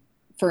zone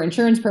for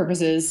insurance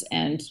purposes,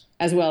 and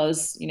as well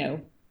as,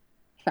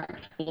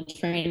 practical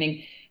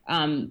training,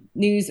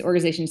 news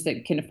organizations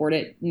that can afford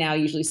it now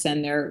usually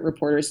send their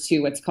reporters to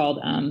what's called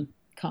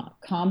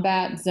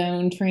combat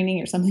zone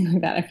training or something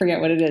like that. I forget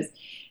what it is.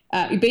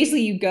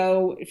 Basically, you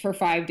go for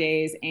 5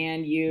 days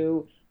and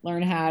you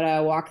learn how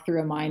to walk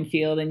through a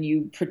minefield, and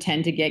you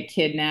pretend to get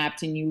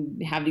kidnapped, and you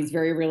have these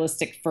very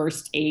realistic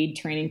first aid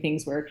training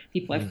things where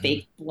people have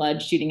fake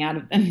blood shooting out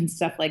of them and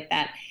stuff like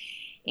that.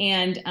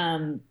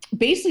 And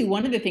basically,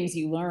 one of the things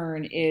you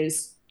learn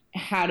is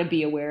how to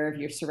be aware of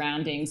your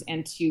surroundings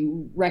and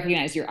to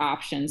recognize your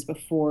options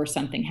before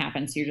something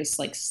happens. So you're just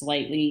like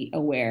slightly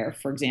aware.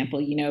 For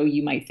example,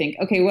 you might think,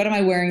 okay, what am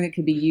I wearing that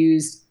could be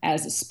used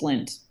as a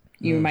splint?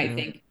 You might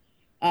think,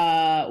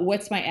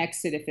 what's my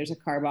exit if there's a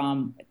car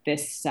bomb at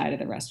this side of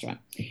the restaurant?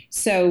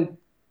 So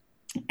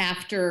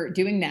after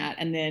doing that,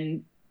 and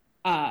then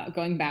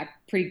going back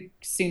pretty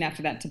soon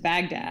after that to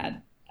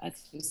Baghdad,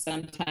 that's just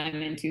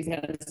sometime in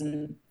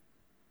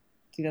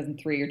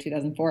 2003 or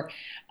 2004,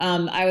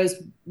 I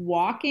was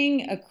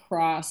walking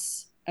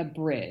across a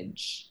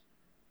bridge.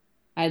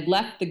 I'd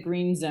left the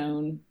green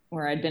zone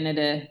where I'd been at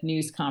a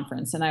news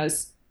conference, and I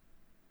was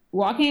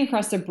walking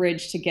across a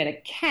bridge to get a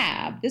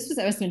cab.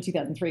 I was in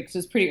 2003 because it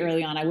was pretty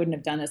early on. I wouldn't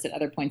have done this at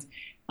other points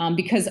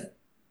because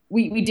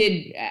we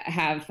did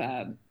have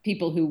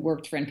people who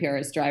worked for NPR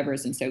as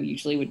drivers, and so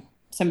usually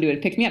somebody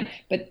would pick me up.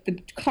 But the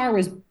car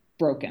was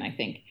broken, I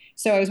think.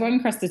 So I was walking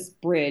across this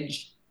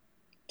bridge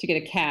to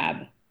get a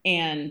cab,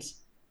 and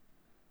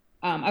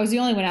I was the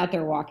only one out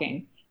there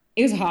walking.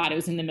 It was hot. It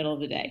was in the middle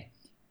of the day.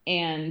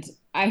 And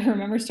I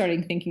remember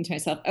thinking to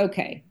myself,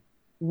 okay,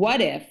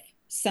 what if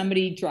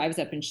somebody drives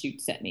up and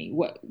shoots at me?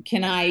 What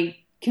can I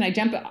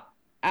jump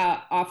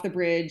off the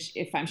bridge?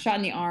 If I'm shot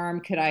in the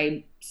arm, could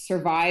I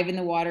survive in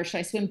the water? Should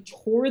I swim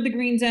toward the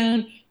green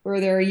zone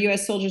where there are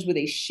U.S. soldiers? Would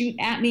they shoot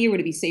at me, or would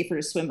it be safer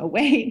to swim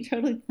away?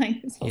 Totally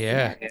playing this whole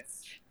scenario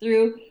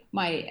through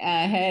my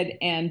head.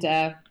 And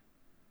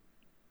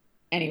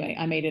anyway,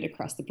 I made it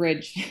across the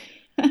bridge,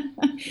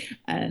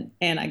 and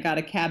I got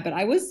a cab. But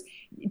I was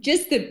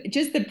just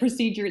the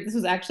procedure. This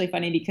was actually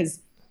funny because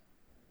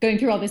going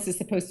through all this is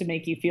supposed to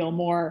make you feel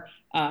more,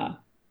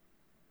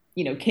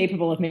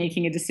 capable of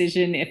making a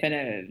decision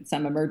if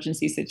some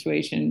emergency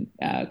situation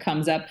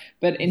comes up.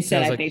 But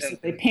instead, I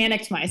basically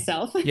panicked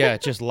myself. Yeah,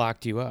 it just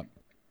locked you up.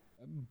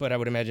 But I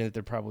would imagine that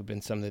there probably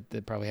been some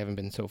that probably haven't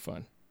been so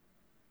fun.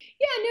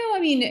 Yeah, no, I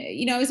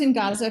mean, I was in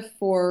Gaza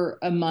for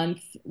a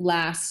month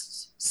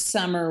last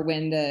summer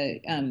when the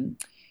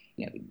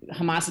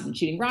Hamas had been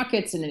shooting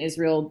rockets, and then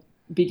Israel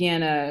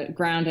began a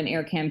ground and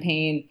air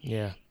campaign.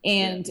 Yeah.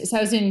 And so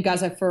I was in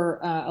Gaza for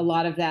a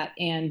lot of that.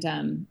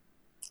 And,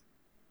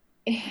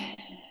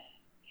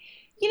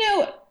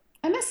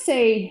 I must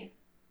say,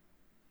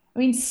 I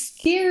mean,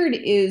 scared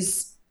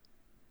is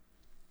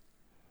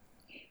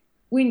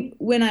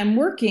when I'm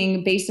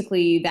working,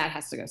 basically that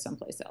has to go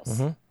someplace else.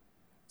 Mm-hmm.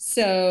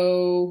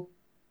 So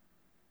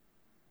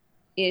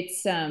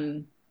it's,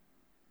 so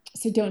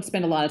don't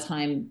spend a lot of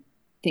time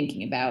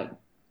thinking about,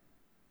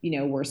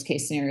 worst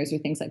case scenarios or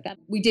things like that.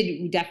 We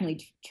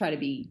definitely try to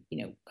be,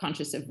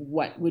 conscious of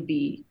what would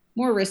be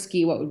more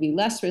risky, what would be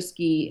less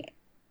risky.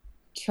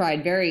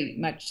 Tried very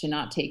much to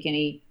not take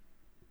any,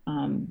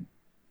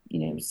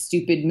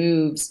 stupid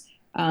moves.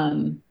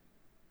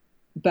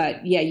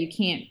 But yeah,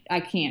 I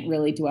can't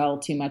really dwell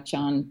too much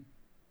on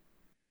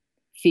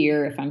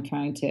fear if I'm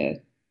trying to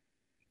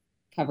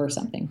cover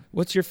something.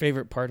 What's your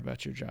favorite part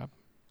about your job?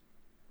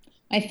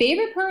 My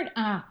favorite part?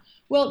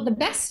 Well, the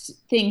best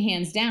thing,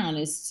 hands down,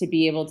 is to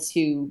be able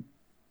to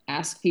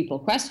ask people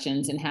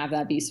questions and have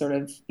that be sort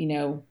of,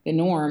 the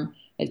norm.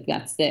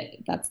 That's the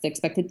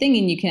expected thing,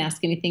 and you can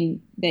ask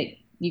anything that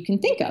you can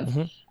think of.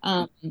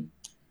 Mm-hmm.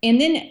 And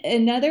then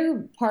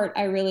another part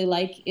I really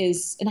like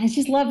is, and I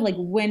just love like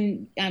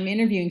when I'm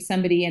interviewing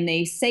somebody and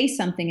they say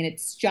something and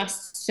it's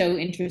just so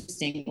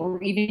interesting,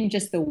 or even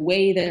just the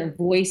way their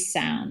voice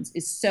sounds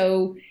is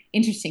so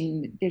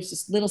interesting. There's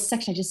this little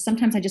section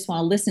sometimes I just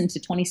want to listen to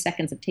 20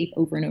 seconds of tape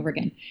over and over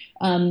again.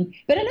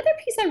 But another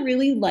piece I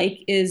really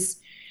like is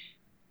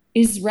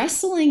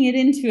wrestling it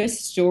into a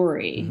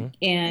story.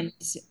 Mm-hmm.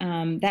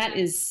 And that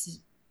is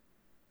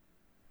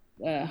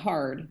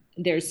hard.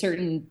 There's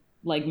certain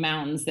like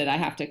mountains that I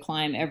have to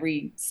climb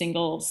every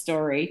single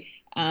story.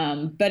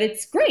 But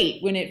it's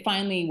great when it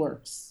finally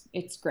works.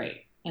 It's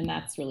great. And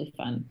that's really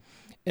fun.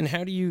 And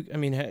how do you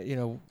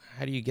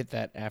get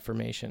that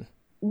affirmation?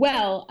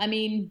 Well, I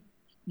mean,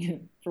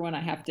 for one, I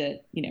have to,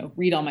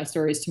 read all my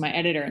stories to my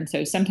editor. And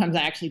so sometimes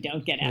I actually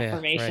don't get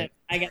affirmation. Yeah, right.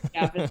 I get the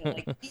opposite,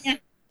 like,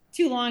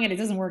 too long and it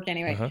doesn't work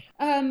anyway.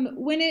 Uh-huh.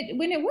 When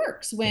it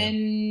works,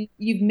 when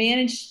you've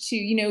managed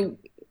to,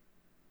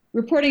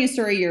 reporting a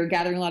story, you're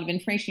gathering a lot of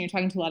information, you're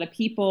talking to a lot of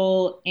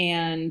people,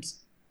 and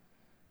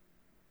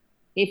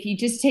if you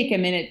just take a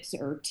minute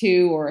or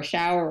two or a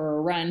shower or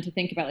a run to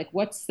think about like,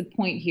 what's the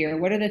point here?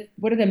 What are the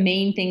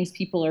main things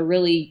people are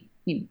really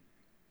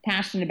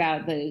passionate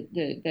about,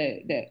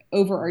 the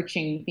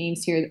overarching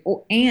themes here,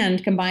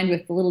 and combined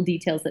with the little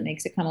details that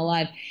makes it come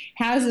alive?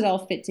 How does it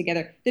all fit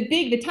together?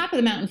 The top of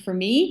the mountain for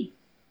me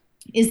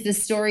is the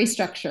story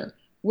structure.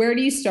 Where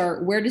do you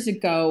start? Where does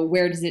it go?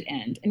 Where does it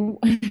end? And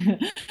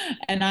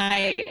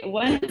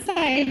once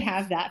I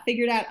have that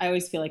figured out, I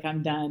always feel like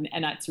I'm done.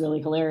 And that's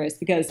really hilarious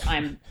because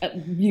I'm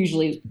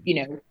usually,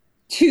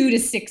 2 to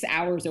 6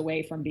 hours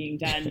away from being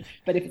done.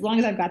 But as long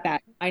as I've got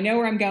that, I know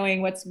where I'm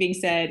going, what's being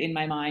said in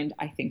my mind,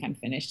 I think I'm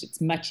finished.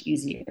 It's much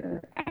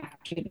easier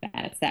after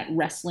that. It's that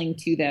wrestling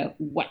to the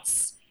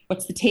what's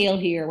the tale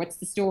here? What's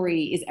the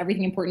story? Is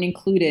everything important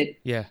included?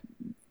 Yeah.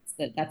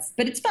 But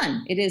it's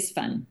fun. It is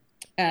fun.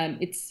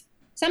 it's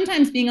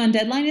sometimes being on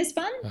deadline is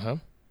fun. Uh-huh.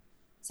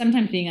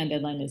 Sometimes being on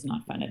deadline is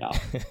not fun at all.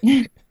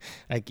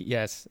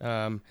 Yes.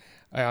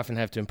 I often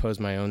have to impose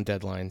my own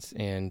deadlines,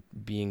 and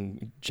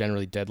being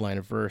generally deadline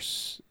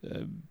averse,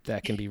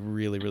 that can be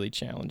really, really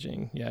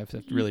challenging. Yeah, I have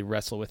to really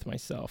wrestle with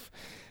myself.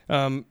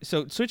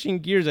 So switching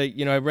gears, I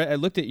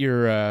looked at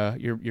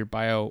your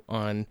bio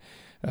on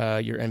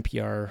your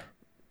NPR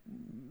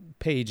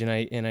page, and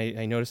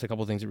I noticed a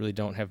couple of things that really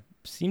don't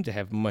seem to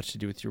have much to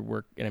do with your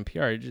work at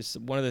NPR. Just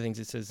one of the things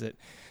it says that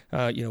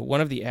one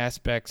of the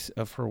aspects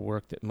of her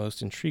work that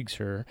most intrigues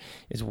her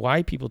is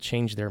why people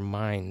change their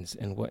minds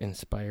and what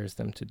inspires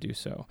them to do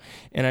so.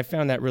 And I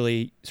found that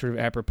really sort of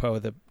apropos.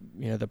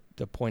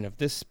 The point of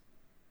this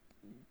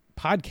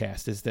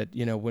podcast is that,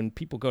 when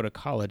people go to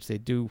college, they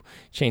do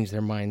change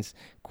their minds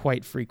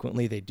quite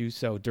frequently. They do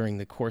so during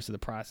the course of the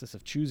process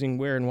of choosing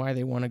where and why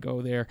they want to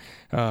go there.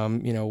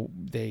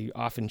 They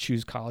often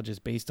choose colleges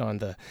based on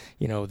the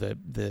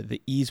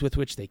ease with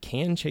which they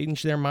can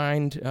change their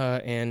mind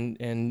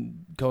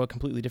and go a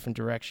completely different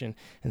direction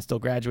and still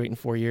graduate in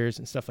 4 years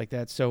and stuff like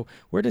that. So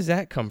where does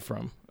that come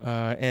from?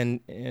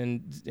 And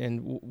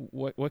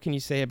what can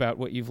you say about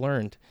what you've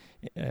learned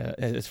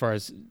as far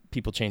as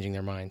people changing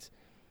their minds?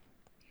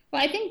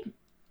 Well, I think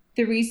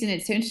the reason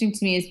it's so interesting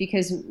to me is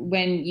because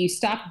when you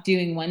stop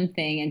doing one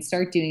thing and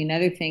start doing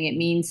another thing, it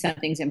means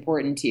something's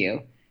important to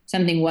you.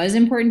 Something was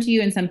important to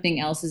you and something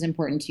else is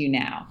important to you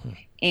now.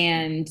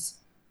 And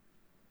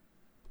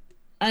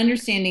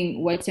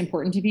understanding what's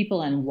important to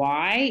people and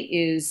why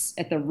is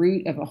at the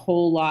root of a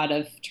whole lot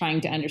of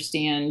trying to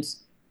understand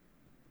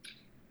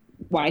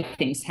why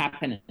things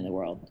happen in the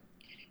world.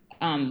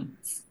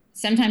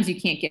 Sometimes you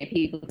can't get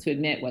people to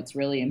admit what's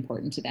really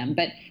important to them.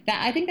 But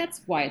I think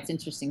that's why it's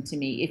interesting to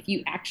me. If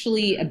you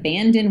actually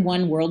abandon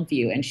one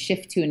worldview and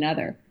shift to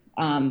another,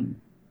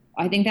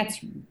 I think that's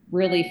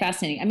really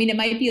fascinating. I mean, it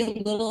might be a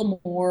little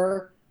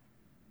more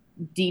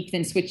deep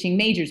than switching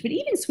majors, but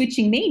even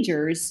switching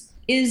majors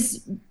is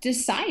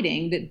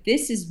deciding that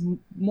this is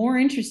more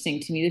interesting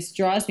to me. This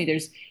draws me.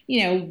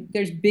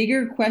 There's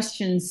bigger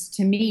questions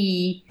to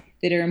me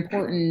that are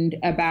important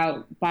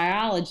about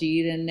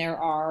biology than there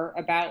are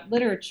about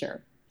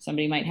literature.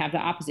 Somebody might have the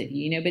opposite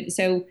view, but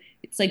so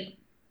it's like,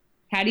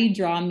 how do you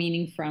draw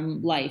meaning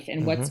from life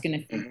and what's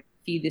going to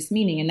feed this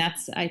meaning? And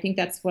I think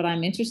that's what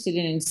I'm interested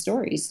in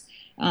stories.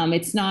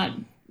 It's not,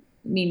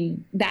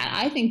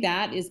 I think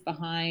that is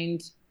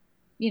behind,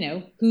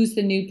 who's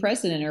the new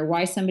president or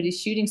why somebody's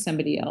shooting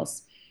somebody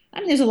else.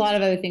 I mean, there's a lot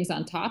of other things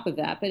on top of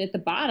that, but at the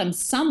bottom,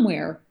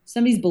 somewhere,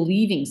 somebody's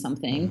believing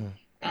something.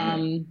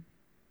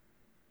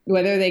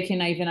 Whether they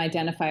can even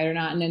identify it or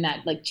not, and then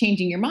that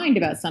changing your mind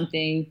about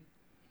something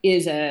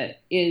is a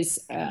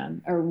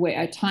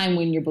time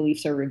when your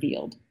beliefs are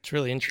revealed. It's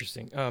really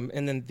interesting.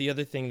 And then the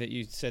other thing that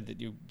you said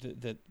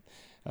that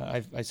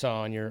I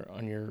saw on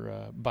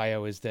your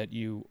bio is that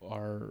you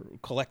are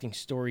collecting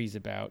stories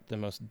about the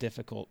most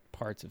difficult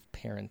parts of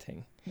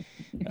parenting.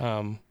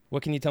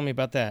 What can you tell me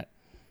about that?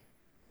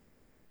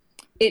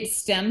 It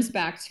stems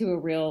back to a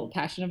real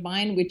passion of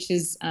mine, which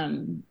is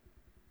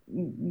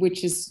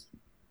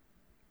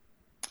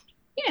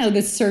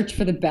the search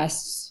for the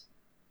best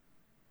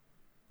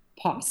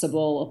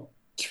possible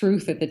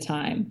truth at the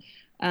time.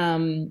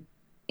 And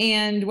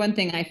one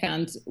thing I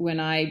found when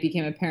I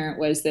became a parent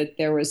was that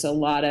there was a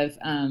lot of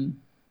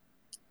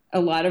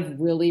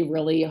really,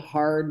 really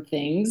hard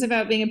things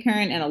about being a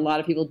parent, and a lot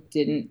of people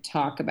didn't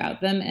talk about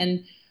them.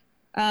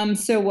 And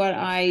so what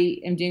I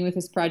am doing with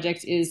this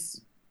project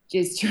is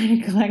just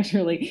trying to collect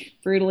really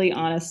brutally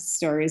honest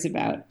stories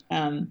about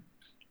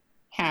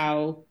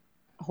how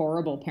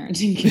horrible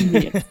parenting can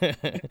be.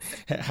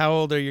 How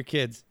old are your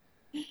kids?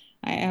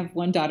 I have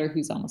one daughter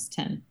who's almost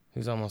 10.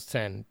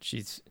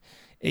 She's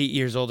 8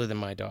 years older than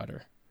my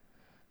daughter.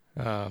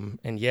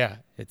 And yeah,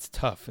 it's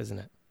tough, isn't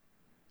it?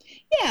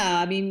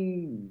 Yeah,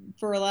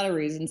 for a lot of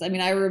reasons. I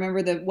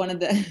remember that one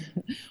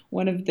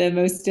of the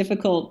most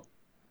difficult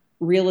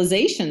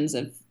realizations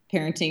of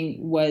parenting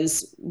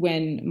was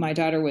when my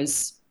daughter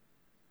was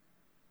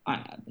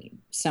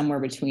somewhere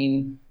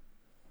between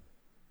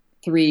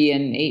 3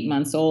 and 8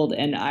 months old.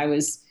 And I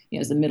was, it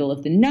was the middle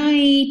of the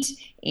night,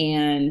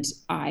 and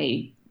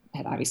I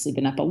had obviously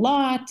been up a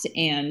lot.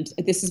 And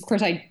this is, of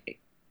course, I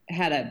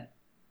had a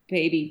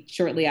baby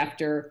shortly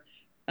after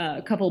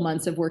a couple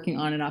months of working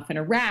on and off in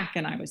Iraq.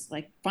 And I was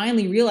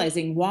finally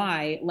realizing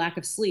why lack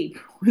of sleep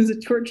was a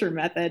torture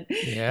method,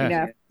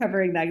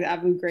 covering the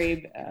Abu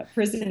Ghraib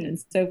prison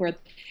and so forth.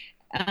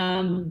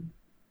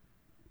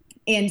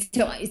 And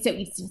so it's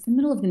the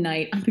middle of the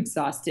night. I'm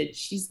exhausted.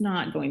 She's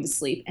not going to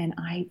sleep. And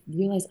I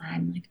realize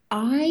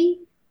I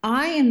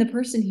am the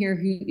person here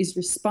who is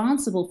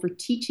responsible for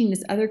teaching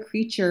this other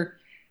creature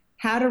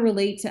how to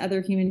relate to other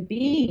human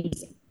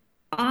beings.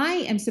 I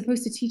am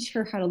supposed to teach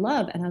her how to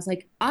love. And I was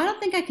like, I don't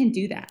think I can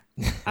do that.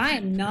 I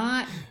am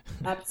not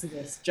up to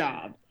this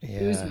job. Yeah.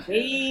 It was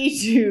way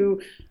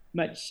too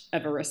much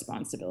of a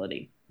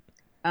responsibility.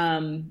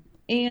 And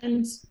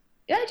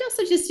I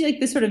also just see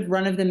this sort of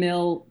run of the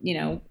mill,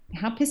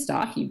 how pissed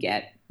off you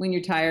get when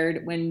you're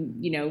tired,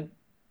 when,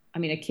 I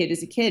mean, a kid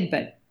is a kid,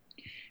 but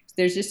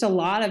there's just a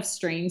lot of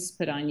strains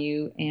put on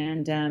you.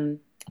 And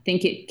I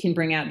think it can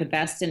bring out the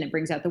best and it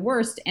brings out the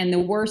worst. And the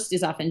worst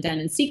is often done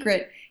in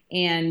secret.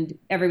 And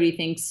everybody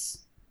thinks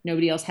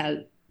nobody else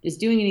is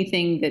doing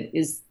anything that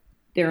is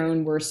their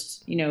own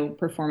worst,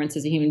 performance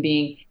as a human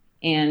being.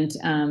 And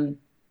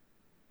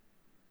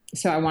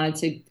so I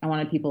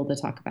wanted people to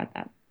talk about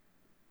that.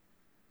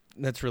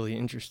 That's really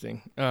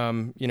interesting.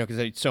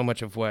 Because so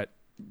much of what,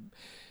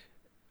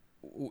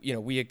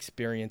 we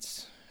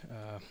experience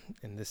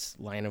in this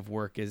line of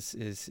work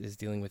is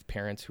dealing with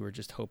parents who are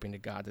just hoping to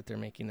God that they're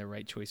making the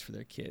right choice for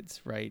their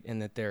kids, right?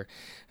 And that they're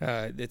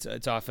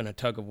it's often a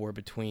tug of war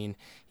between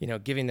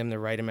giving them the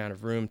right amount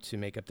of room to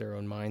make up their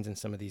own minds in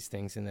some of these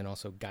things, and then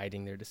also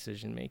guiding their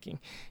decision making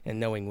and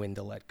knowing when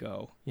to let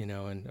go.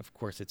 And of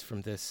course it's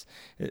from this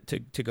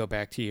to go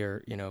back to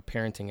your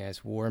parenting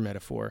as war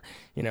metaphor.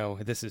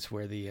 This is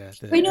where the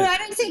wait, no, I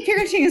didn't say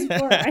parenting is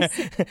war.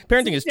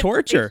 Parenting is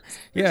torture.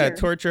 Yeah,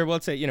 torture. Well,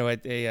 let's say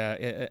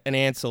an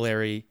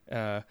ancillary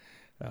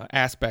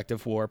aspect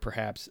of war,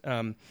 perhaps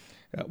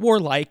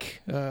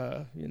warlike,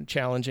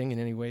 challenging in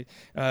any way.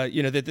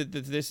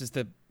 This is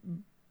the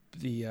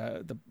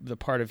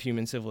part of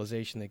human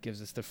civilization that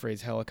gives us the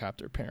phrase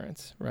helicopter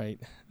parents, right?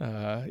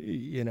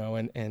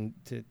 And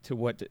to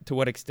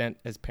what extent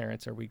as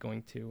parents are we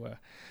going to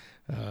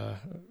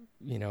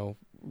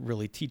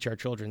really teach our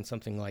children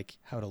something like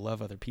how to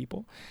love other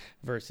people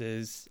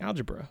versus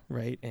algebra,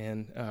 right?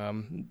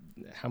 And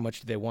how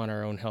much do they want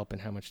our own help,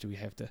 and how much do we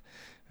have to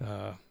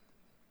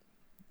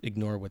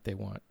ignore what they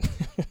want? I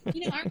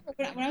remember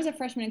when I was a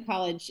freshman in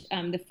college,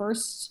 the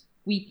first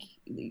week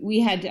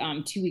we had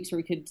 2 weeks where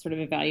we could sort of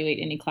evaluate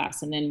any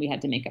class, and then we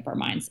had to make up our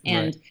minds.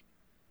 And right.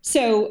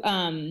 So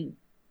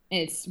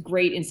it's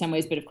great in some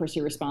ways, but of course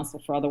you're responsible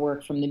for all the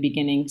work from the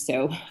beginning.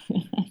 So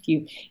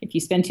if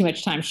you spend too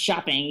much time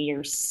shopping,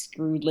 you're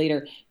screwed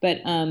later. But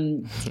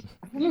I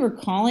remember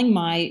calling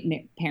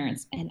my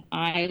parents, and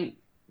I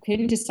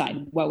couldn't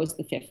decide what was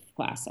the fifth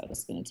class I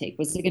was going to take.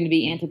 Was it going to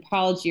be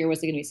anthropology, or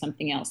was it going to be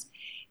something else?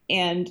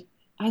 And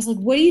I was like,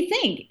 what do you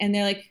think? And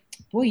they're like,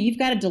 boy, you've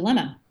got a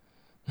dilemma.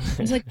 I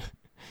was like,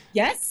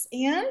 yes.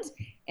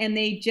 And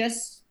they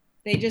just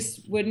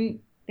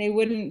wouldn't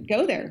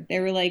go there. They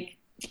were like,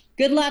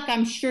 good luck.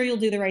 I'm sure you'll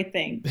do the right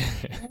thing.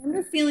 I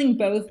remember feeling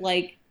both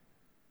like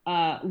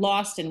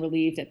lost and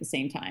relieved at the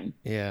same time.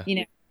 Yeah.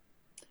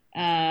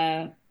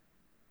 Because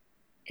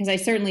I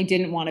certainly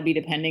didn't want to be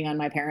depending on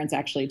my parents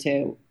actually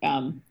to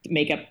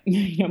make up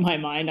my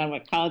mind on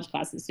what college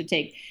classes to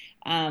take.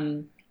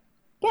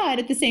 But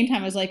at the same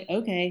time, I was like,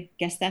 okay,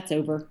 guess that's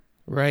over.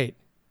 Right.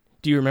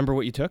 Do you remember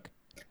what you took?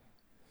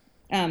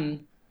 I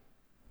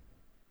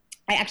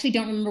actually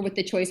don't remember what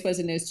the choice was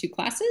in those two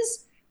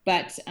classes,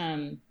 but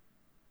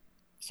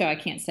so I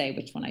can't say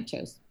which one I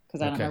chose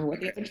because I don't remember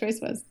what the other choice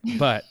was.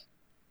 But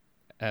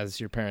as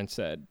your parents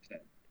said,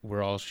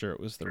 we're all sure it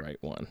was the right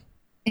one.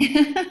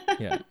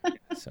 Yeah.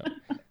 So,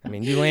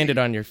 you landed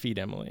on your feet,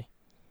 Emily.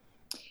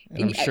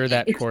 And I'm sure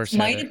that course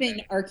might have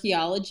been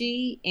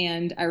archaeology,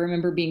 and I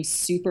remember being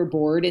super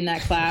bored in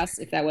that class,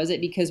 if that was it,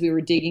 because we were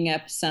digging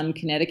up some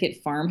Connecticut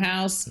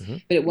farmhouse,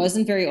 but it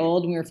wasn't very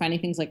old, and we were finding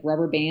things like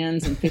rubber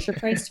bands and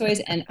Fisher-Price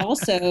toys, and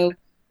also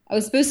I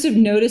was supposed to have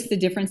noticed the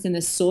difference in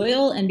the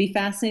soil and be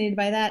fascinated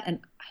by that, and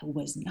I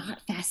was not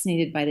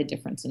fascinated by the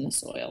difference in the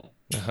soil.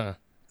 Uh-huh.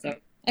 So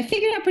I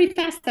figured out pretty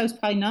fast that was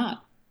probably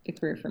not the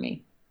career for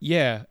me.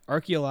 Yeah,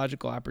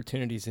 archaeological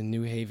opportunities in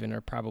New Haven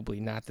are probably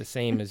not the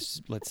same as,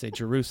 let's say,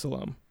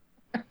 Jerusalem.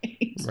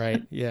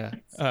 Right? Yeah.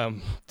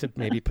 To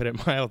maybe put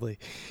it mildly.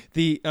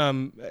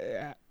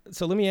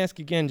 So let me ask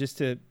again, just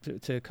to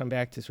come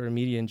back to sort of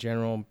media in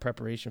general and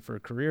preparation for a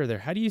career there.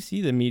 How do you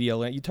see the media?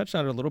 You touched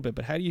on it a little bit,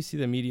 but how do you see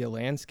the media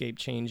landscape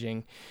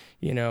changing,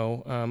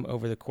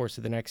 over the course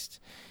of the next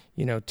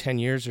 10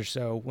 years or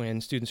so, when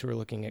students who are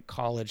looking at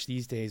college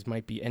these days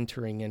might be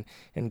entering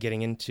and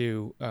getting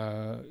into,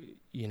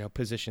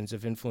 positions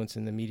of influence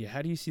in the media?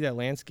 How do you see that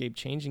landscape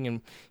changing?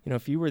 And,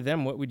 if you were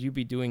them, what would you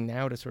be doing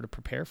now to sort of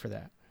prepare for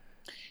that?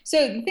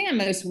 So the thing I'm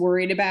most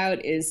worried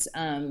about is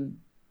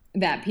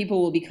that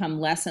people will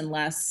become less and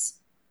less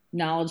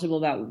knowledgeable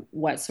about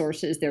what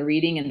sources they're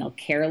reading, and they'll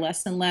care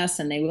less and less,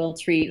 and they will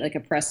treat like a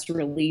press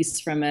release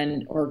from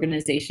an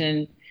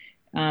organization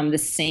the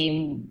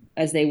same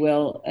as they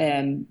will,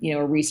 a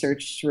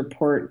research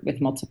report with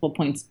multiple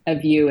points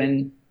of view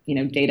and,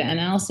 data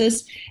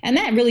analysis. And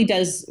that really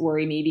does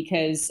worry me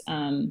because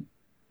that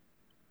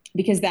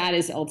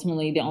is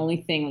ultimately the only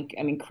thing,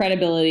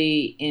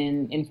 credibility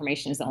in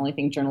information is the only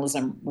thing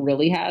journalism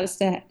really has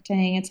to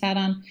hang its hat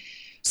on.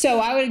 So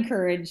I would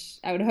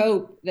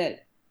hope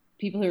that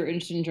people who are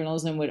interested in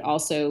journalism would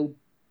also,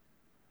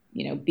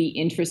 be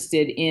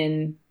interested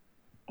in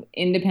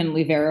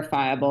independently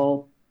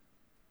verifiable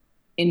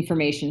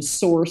information,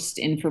 sourced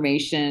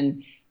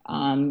information,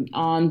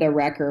 on the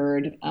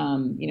record,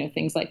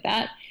 things like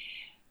that.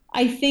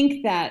 I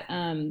think that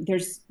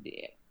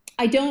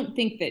I don't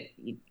think that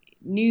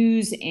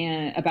news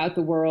and about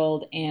the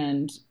world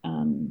and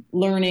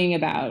learning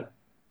about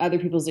other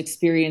people's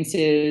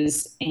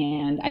experiences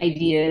and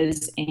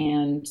ideas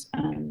and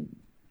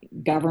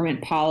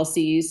government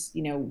policies,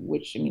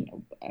 which,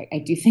 I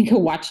do think a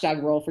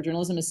watchdog role for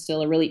journalism is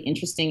still a really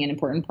interesting and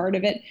important part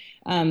of it.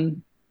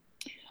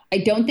 I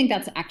don't think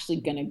that's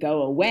actually going to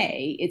go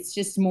away. It's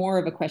just more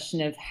of a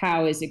question of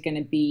how is it going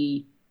to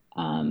be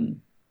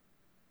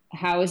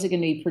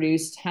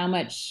produced? How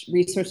much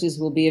resources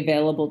will be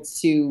available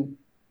to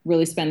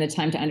really spend the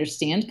time to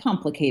understand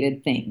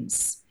complicated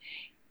things?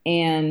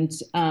 And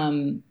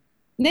then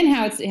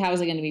how is it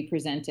going to be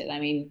presented?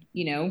 I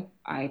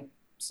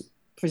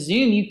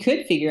presume you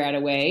could figure out a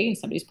way, and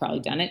somebody's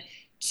probably done it,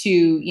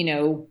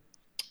 to,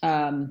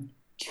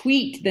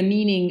 tweak the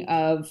meaning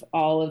of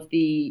all of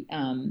the,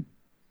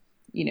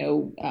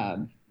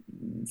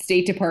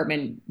 State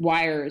Department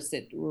wires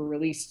that were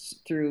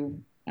released through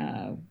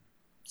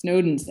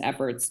Snowden's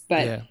efforts.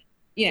 But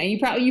you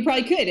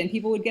probably could, and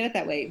people would get it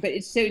that way. But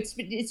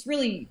it's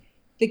really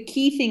the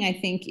key thing, I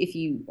think, if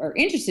you are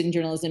interested in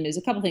journalism, is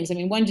a couple things.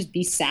 One, just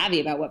be savvy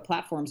about what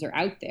platforms are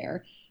out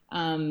there.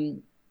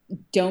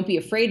 Don't be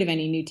afraid of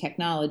any new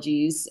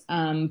technologies,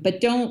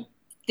 but don't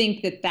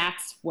think that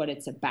that's what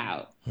it's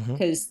about,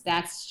 because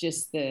that's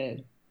just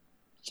the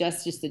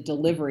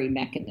delivery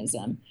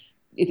mechanism.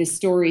 The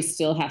story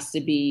still has to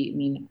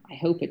be, I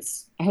hope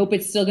it's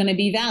still going to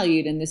be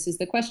valued. And this is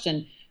the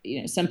question,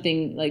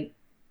 something like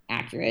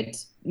accurate,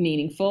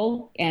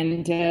 meaningful,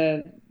 and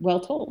well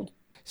told.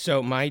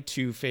 So my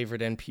two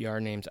favorite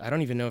NPR names, I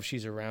don't even know if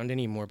she's around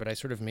anymore, but I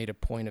sort of made a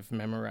point of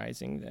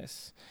memorizing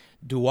this.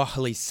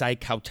 Duahli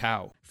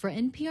Sai-Kautau. For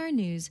NPR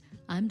News,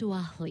 I'm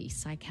Duahli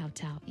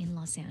Sai-Kautau in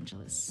Los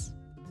Angeles.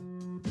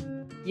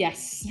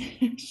 Yes,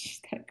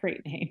 she's got a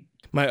great name.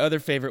 My other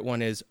favorite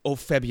one is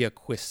Ophebia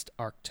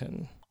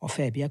Quist-Arcton.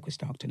 Ophebia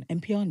Quist-Arcton,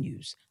 NPR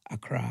News,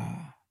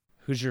 Accra.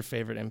 Who's your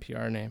favorite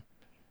NPR name?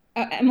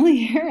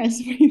 Emily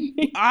Harris. What do you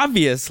think?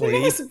 Obviously. The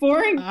most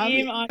boring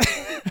name on.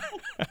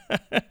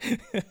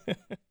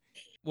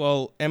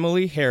 Well,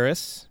 Emily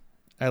Harris,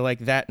 I like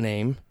that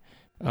name.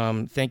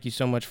 Thank you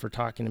so much for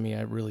talking to me.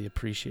 I really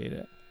appreciate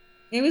it.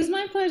 It was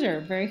my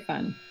pleasure. Very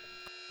fun.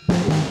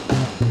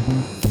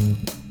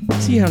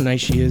 See how nice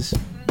she is?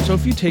 So a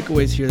few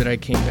takeaways here that I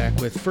came back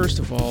with. First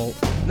of all,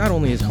 not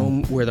only is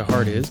home where the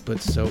heart is,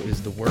 but so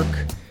is the work.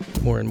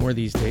 More and more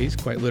these days,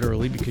 quite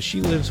literally, because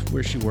she lives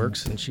where she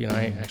works, and she and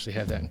I actually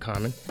have that in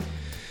common.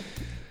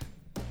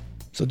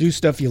 So do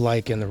stuff you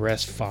like and the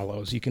rest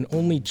follows. You can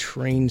only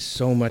train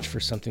so much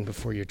for something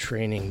before your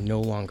training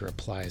no longer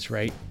applies,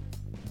 right?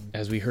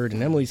 As we heard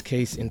in Emily's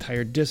case,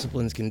 entire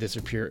disciplines can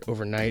disappear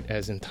overnight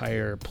as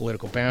entire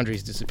political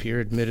boundaries disappear.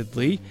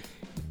 Admittedly,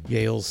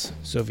 Yale's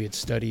Soviet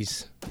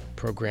Studies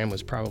program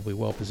was probably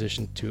well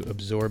positioned to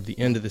absorb the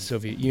end of the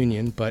Soviet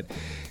Union, but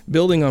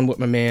building on what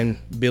my man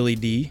Billy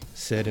D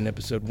said in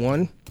episode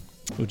 1,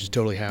 which is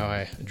totally how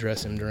I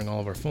address him during all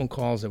of our phone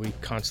calls that we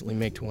constantly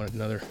make to one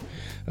another,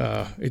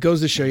 it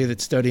goes to show you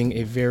that studying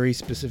a very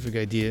specific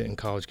idea in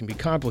college can be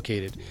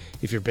complicated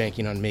if you're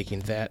banking on making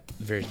that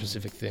very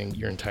specific thing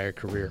your entire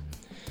career.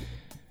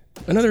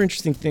 Another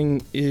interesting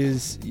thing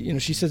is,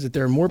 she says that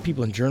there are more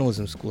people in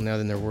journalism school now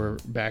than there were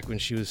back when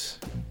she was,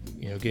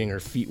 getting her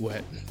feet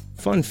wet.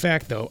 Fun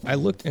fact, though, I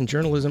looked, and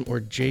journalism or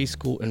J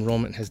school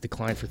enrollment has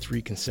declined for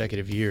 3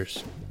 consecutive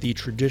years. The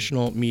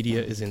traditional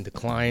media is in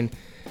decline.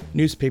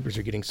 Newspapers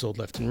are getting sold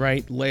left and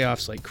right,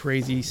 layoffs like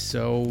crazy.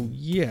 So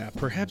yeah,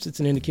 perhaps it's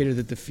an indicator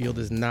that the field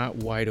is not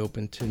wide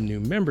open to new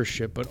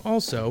membership, but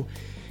also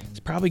it's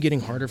probably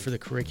getting harder for the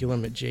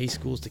curriculum at J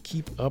schools to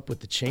keep up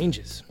with the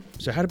changes.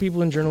 So how do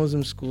people in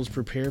journalism schools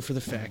prepare for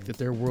the fact that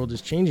their world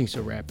is changing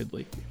so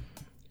rapidly,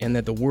 and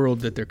that the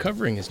world that they're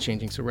covering is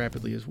changing so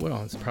rapidly as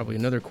well? It's probably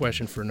another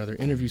question for another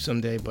interview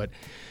someday, but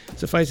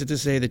suffice it to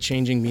say, the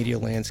changing media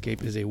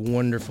landscape is a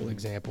wonderful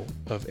example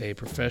of a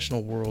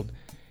professional world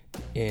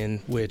in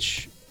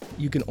which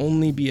you can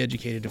only be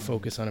educated to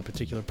focus on a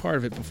particular part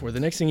of it before the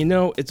next thing you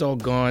know, it's all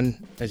gone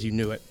as you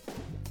knew it.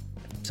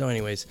 So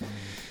anyways,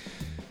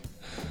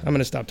 I'm going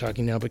to stop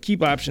talking now, but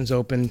keep options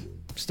open,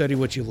 study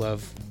what you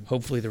love.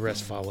 Hopefully the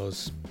rest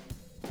follows.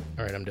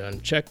 All right, I'm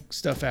done. Check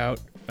stuff out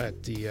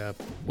at the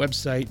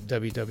website,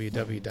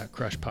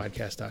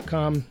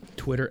 www.crushpodcast.com,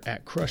 Twitter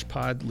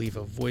 @crushpod. Leave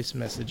a voice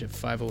message at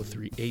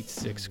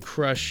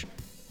 503-86-CRUSH.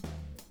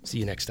 See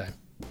you next time.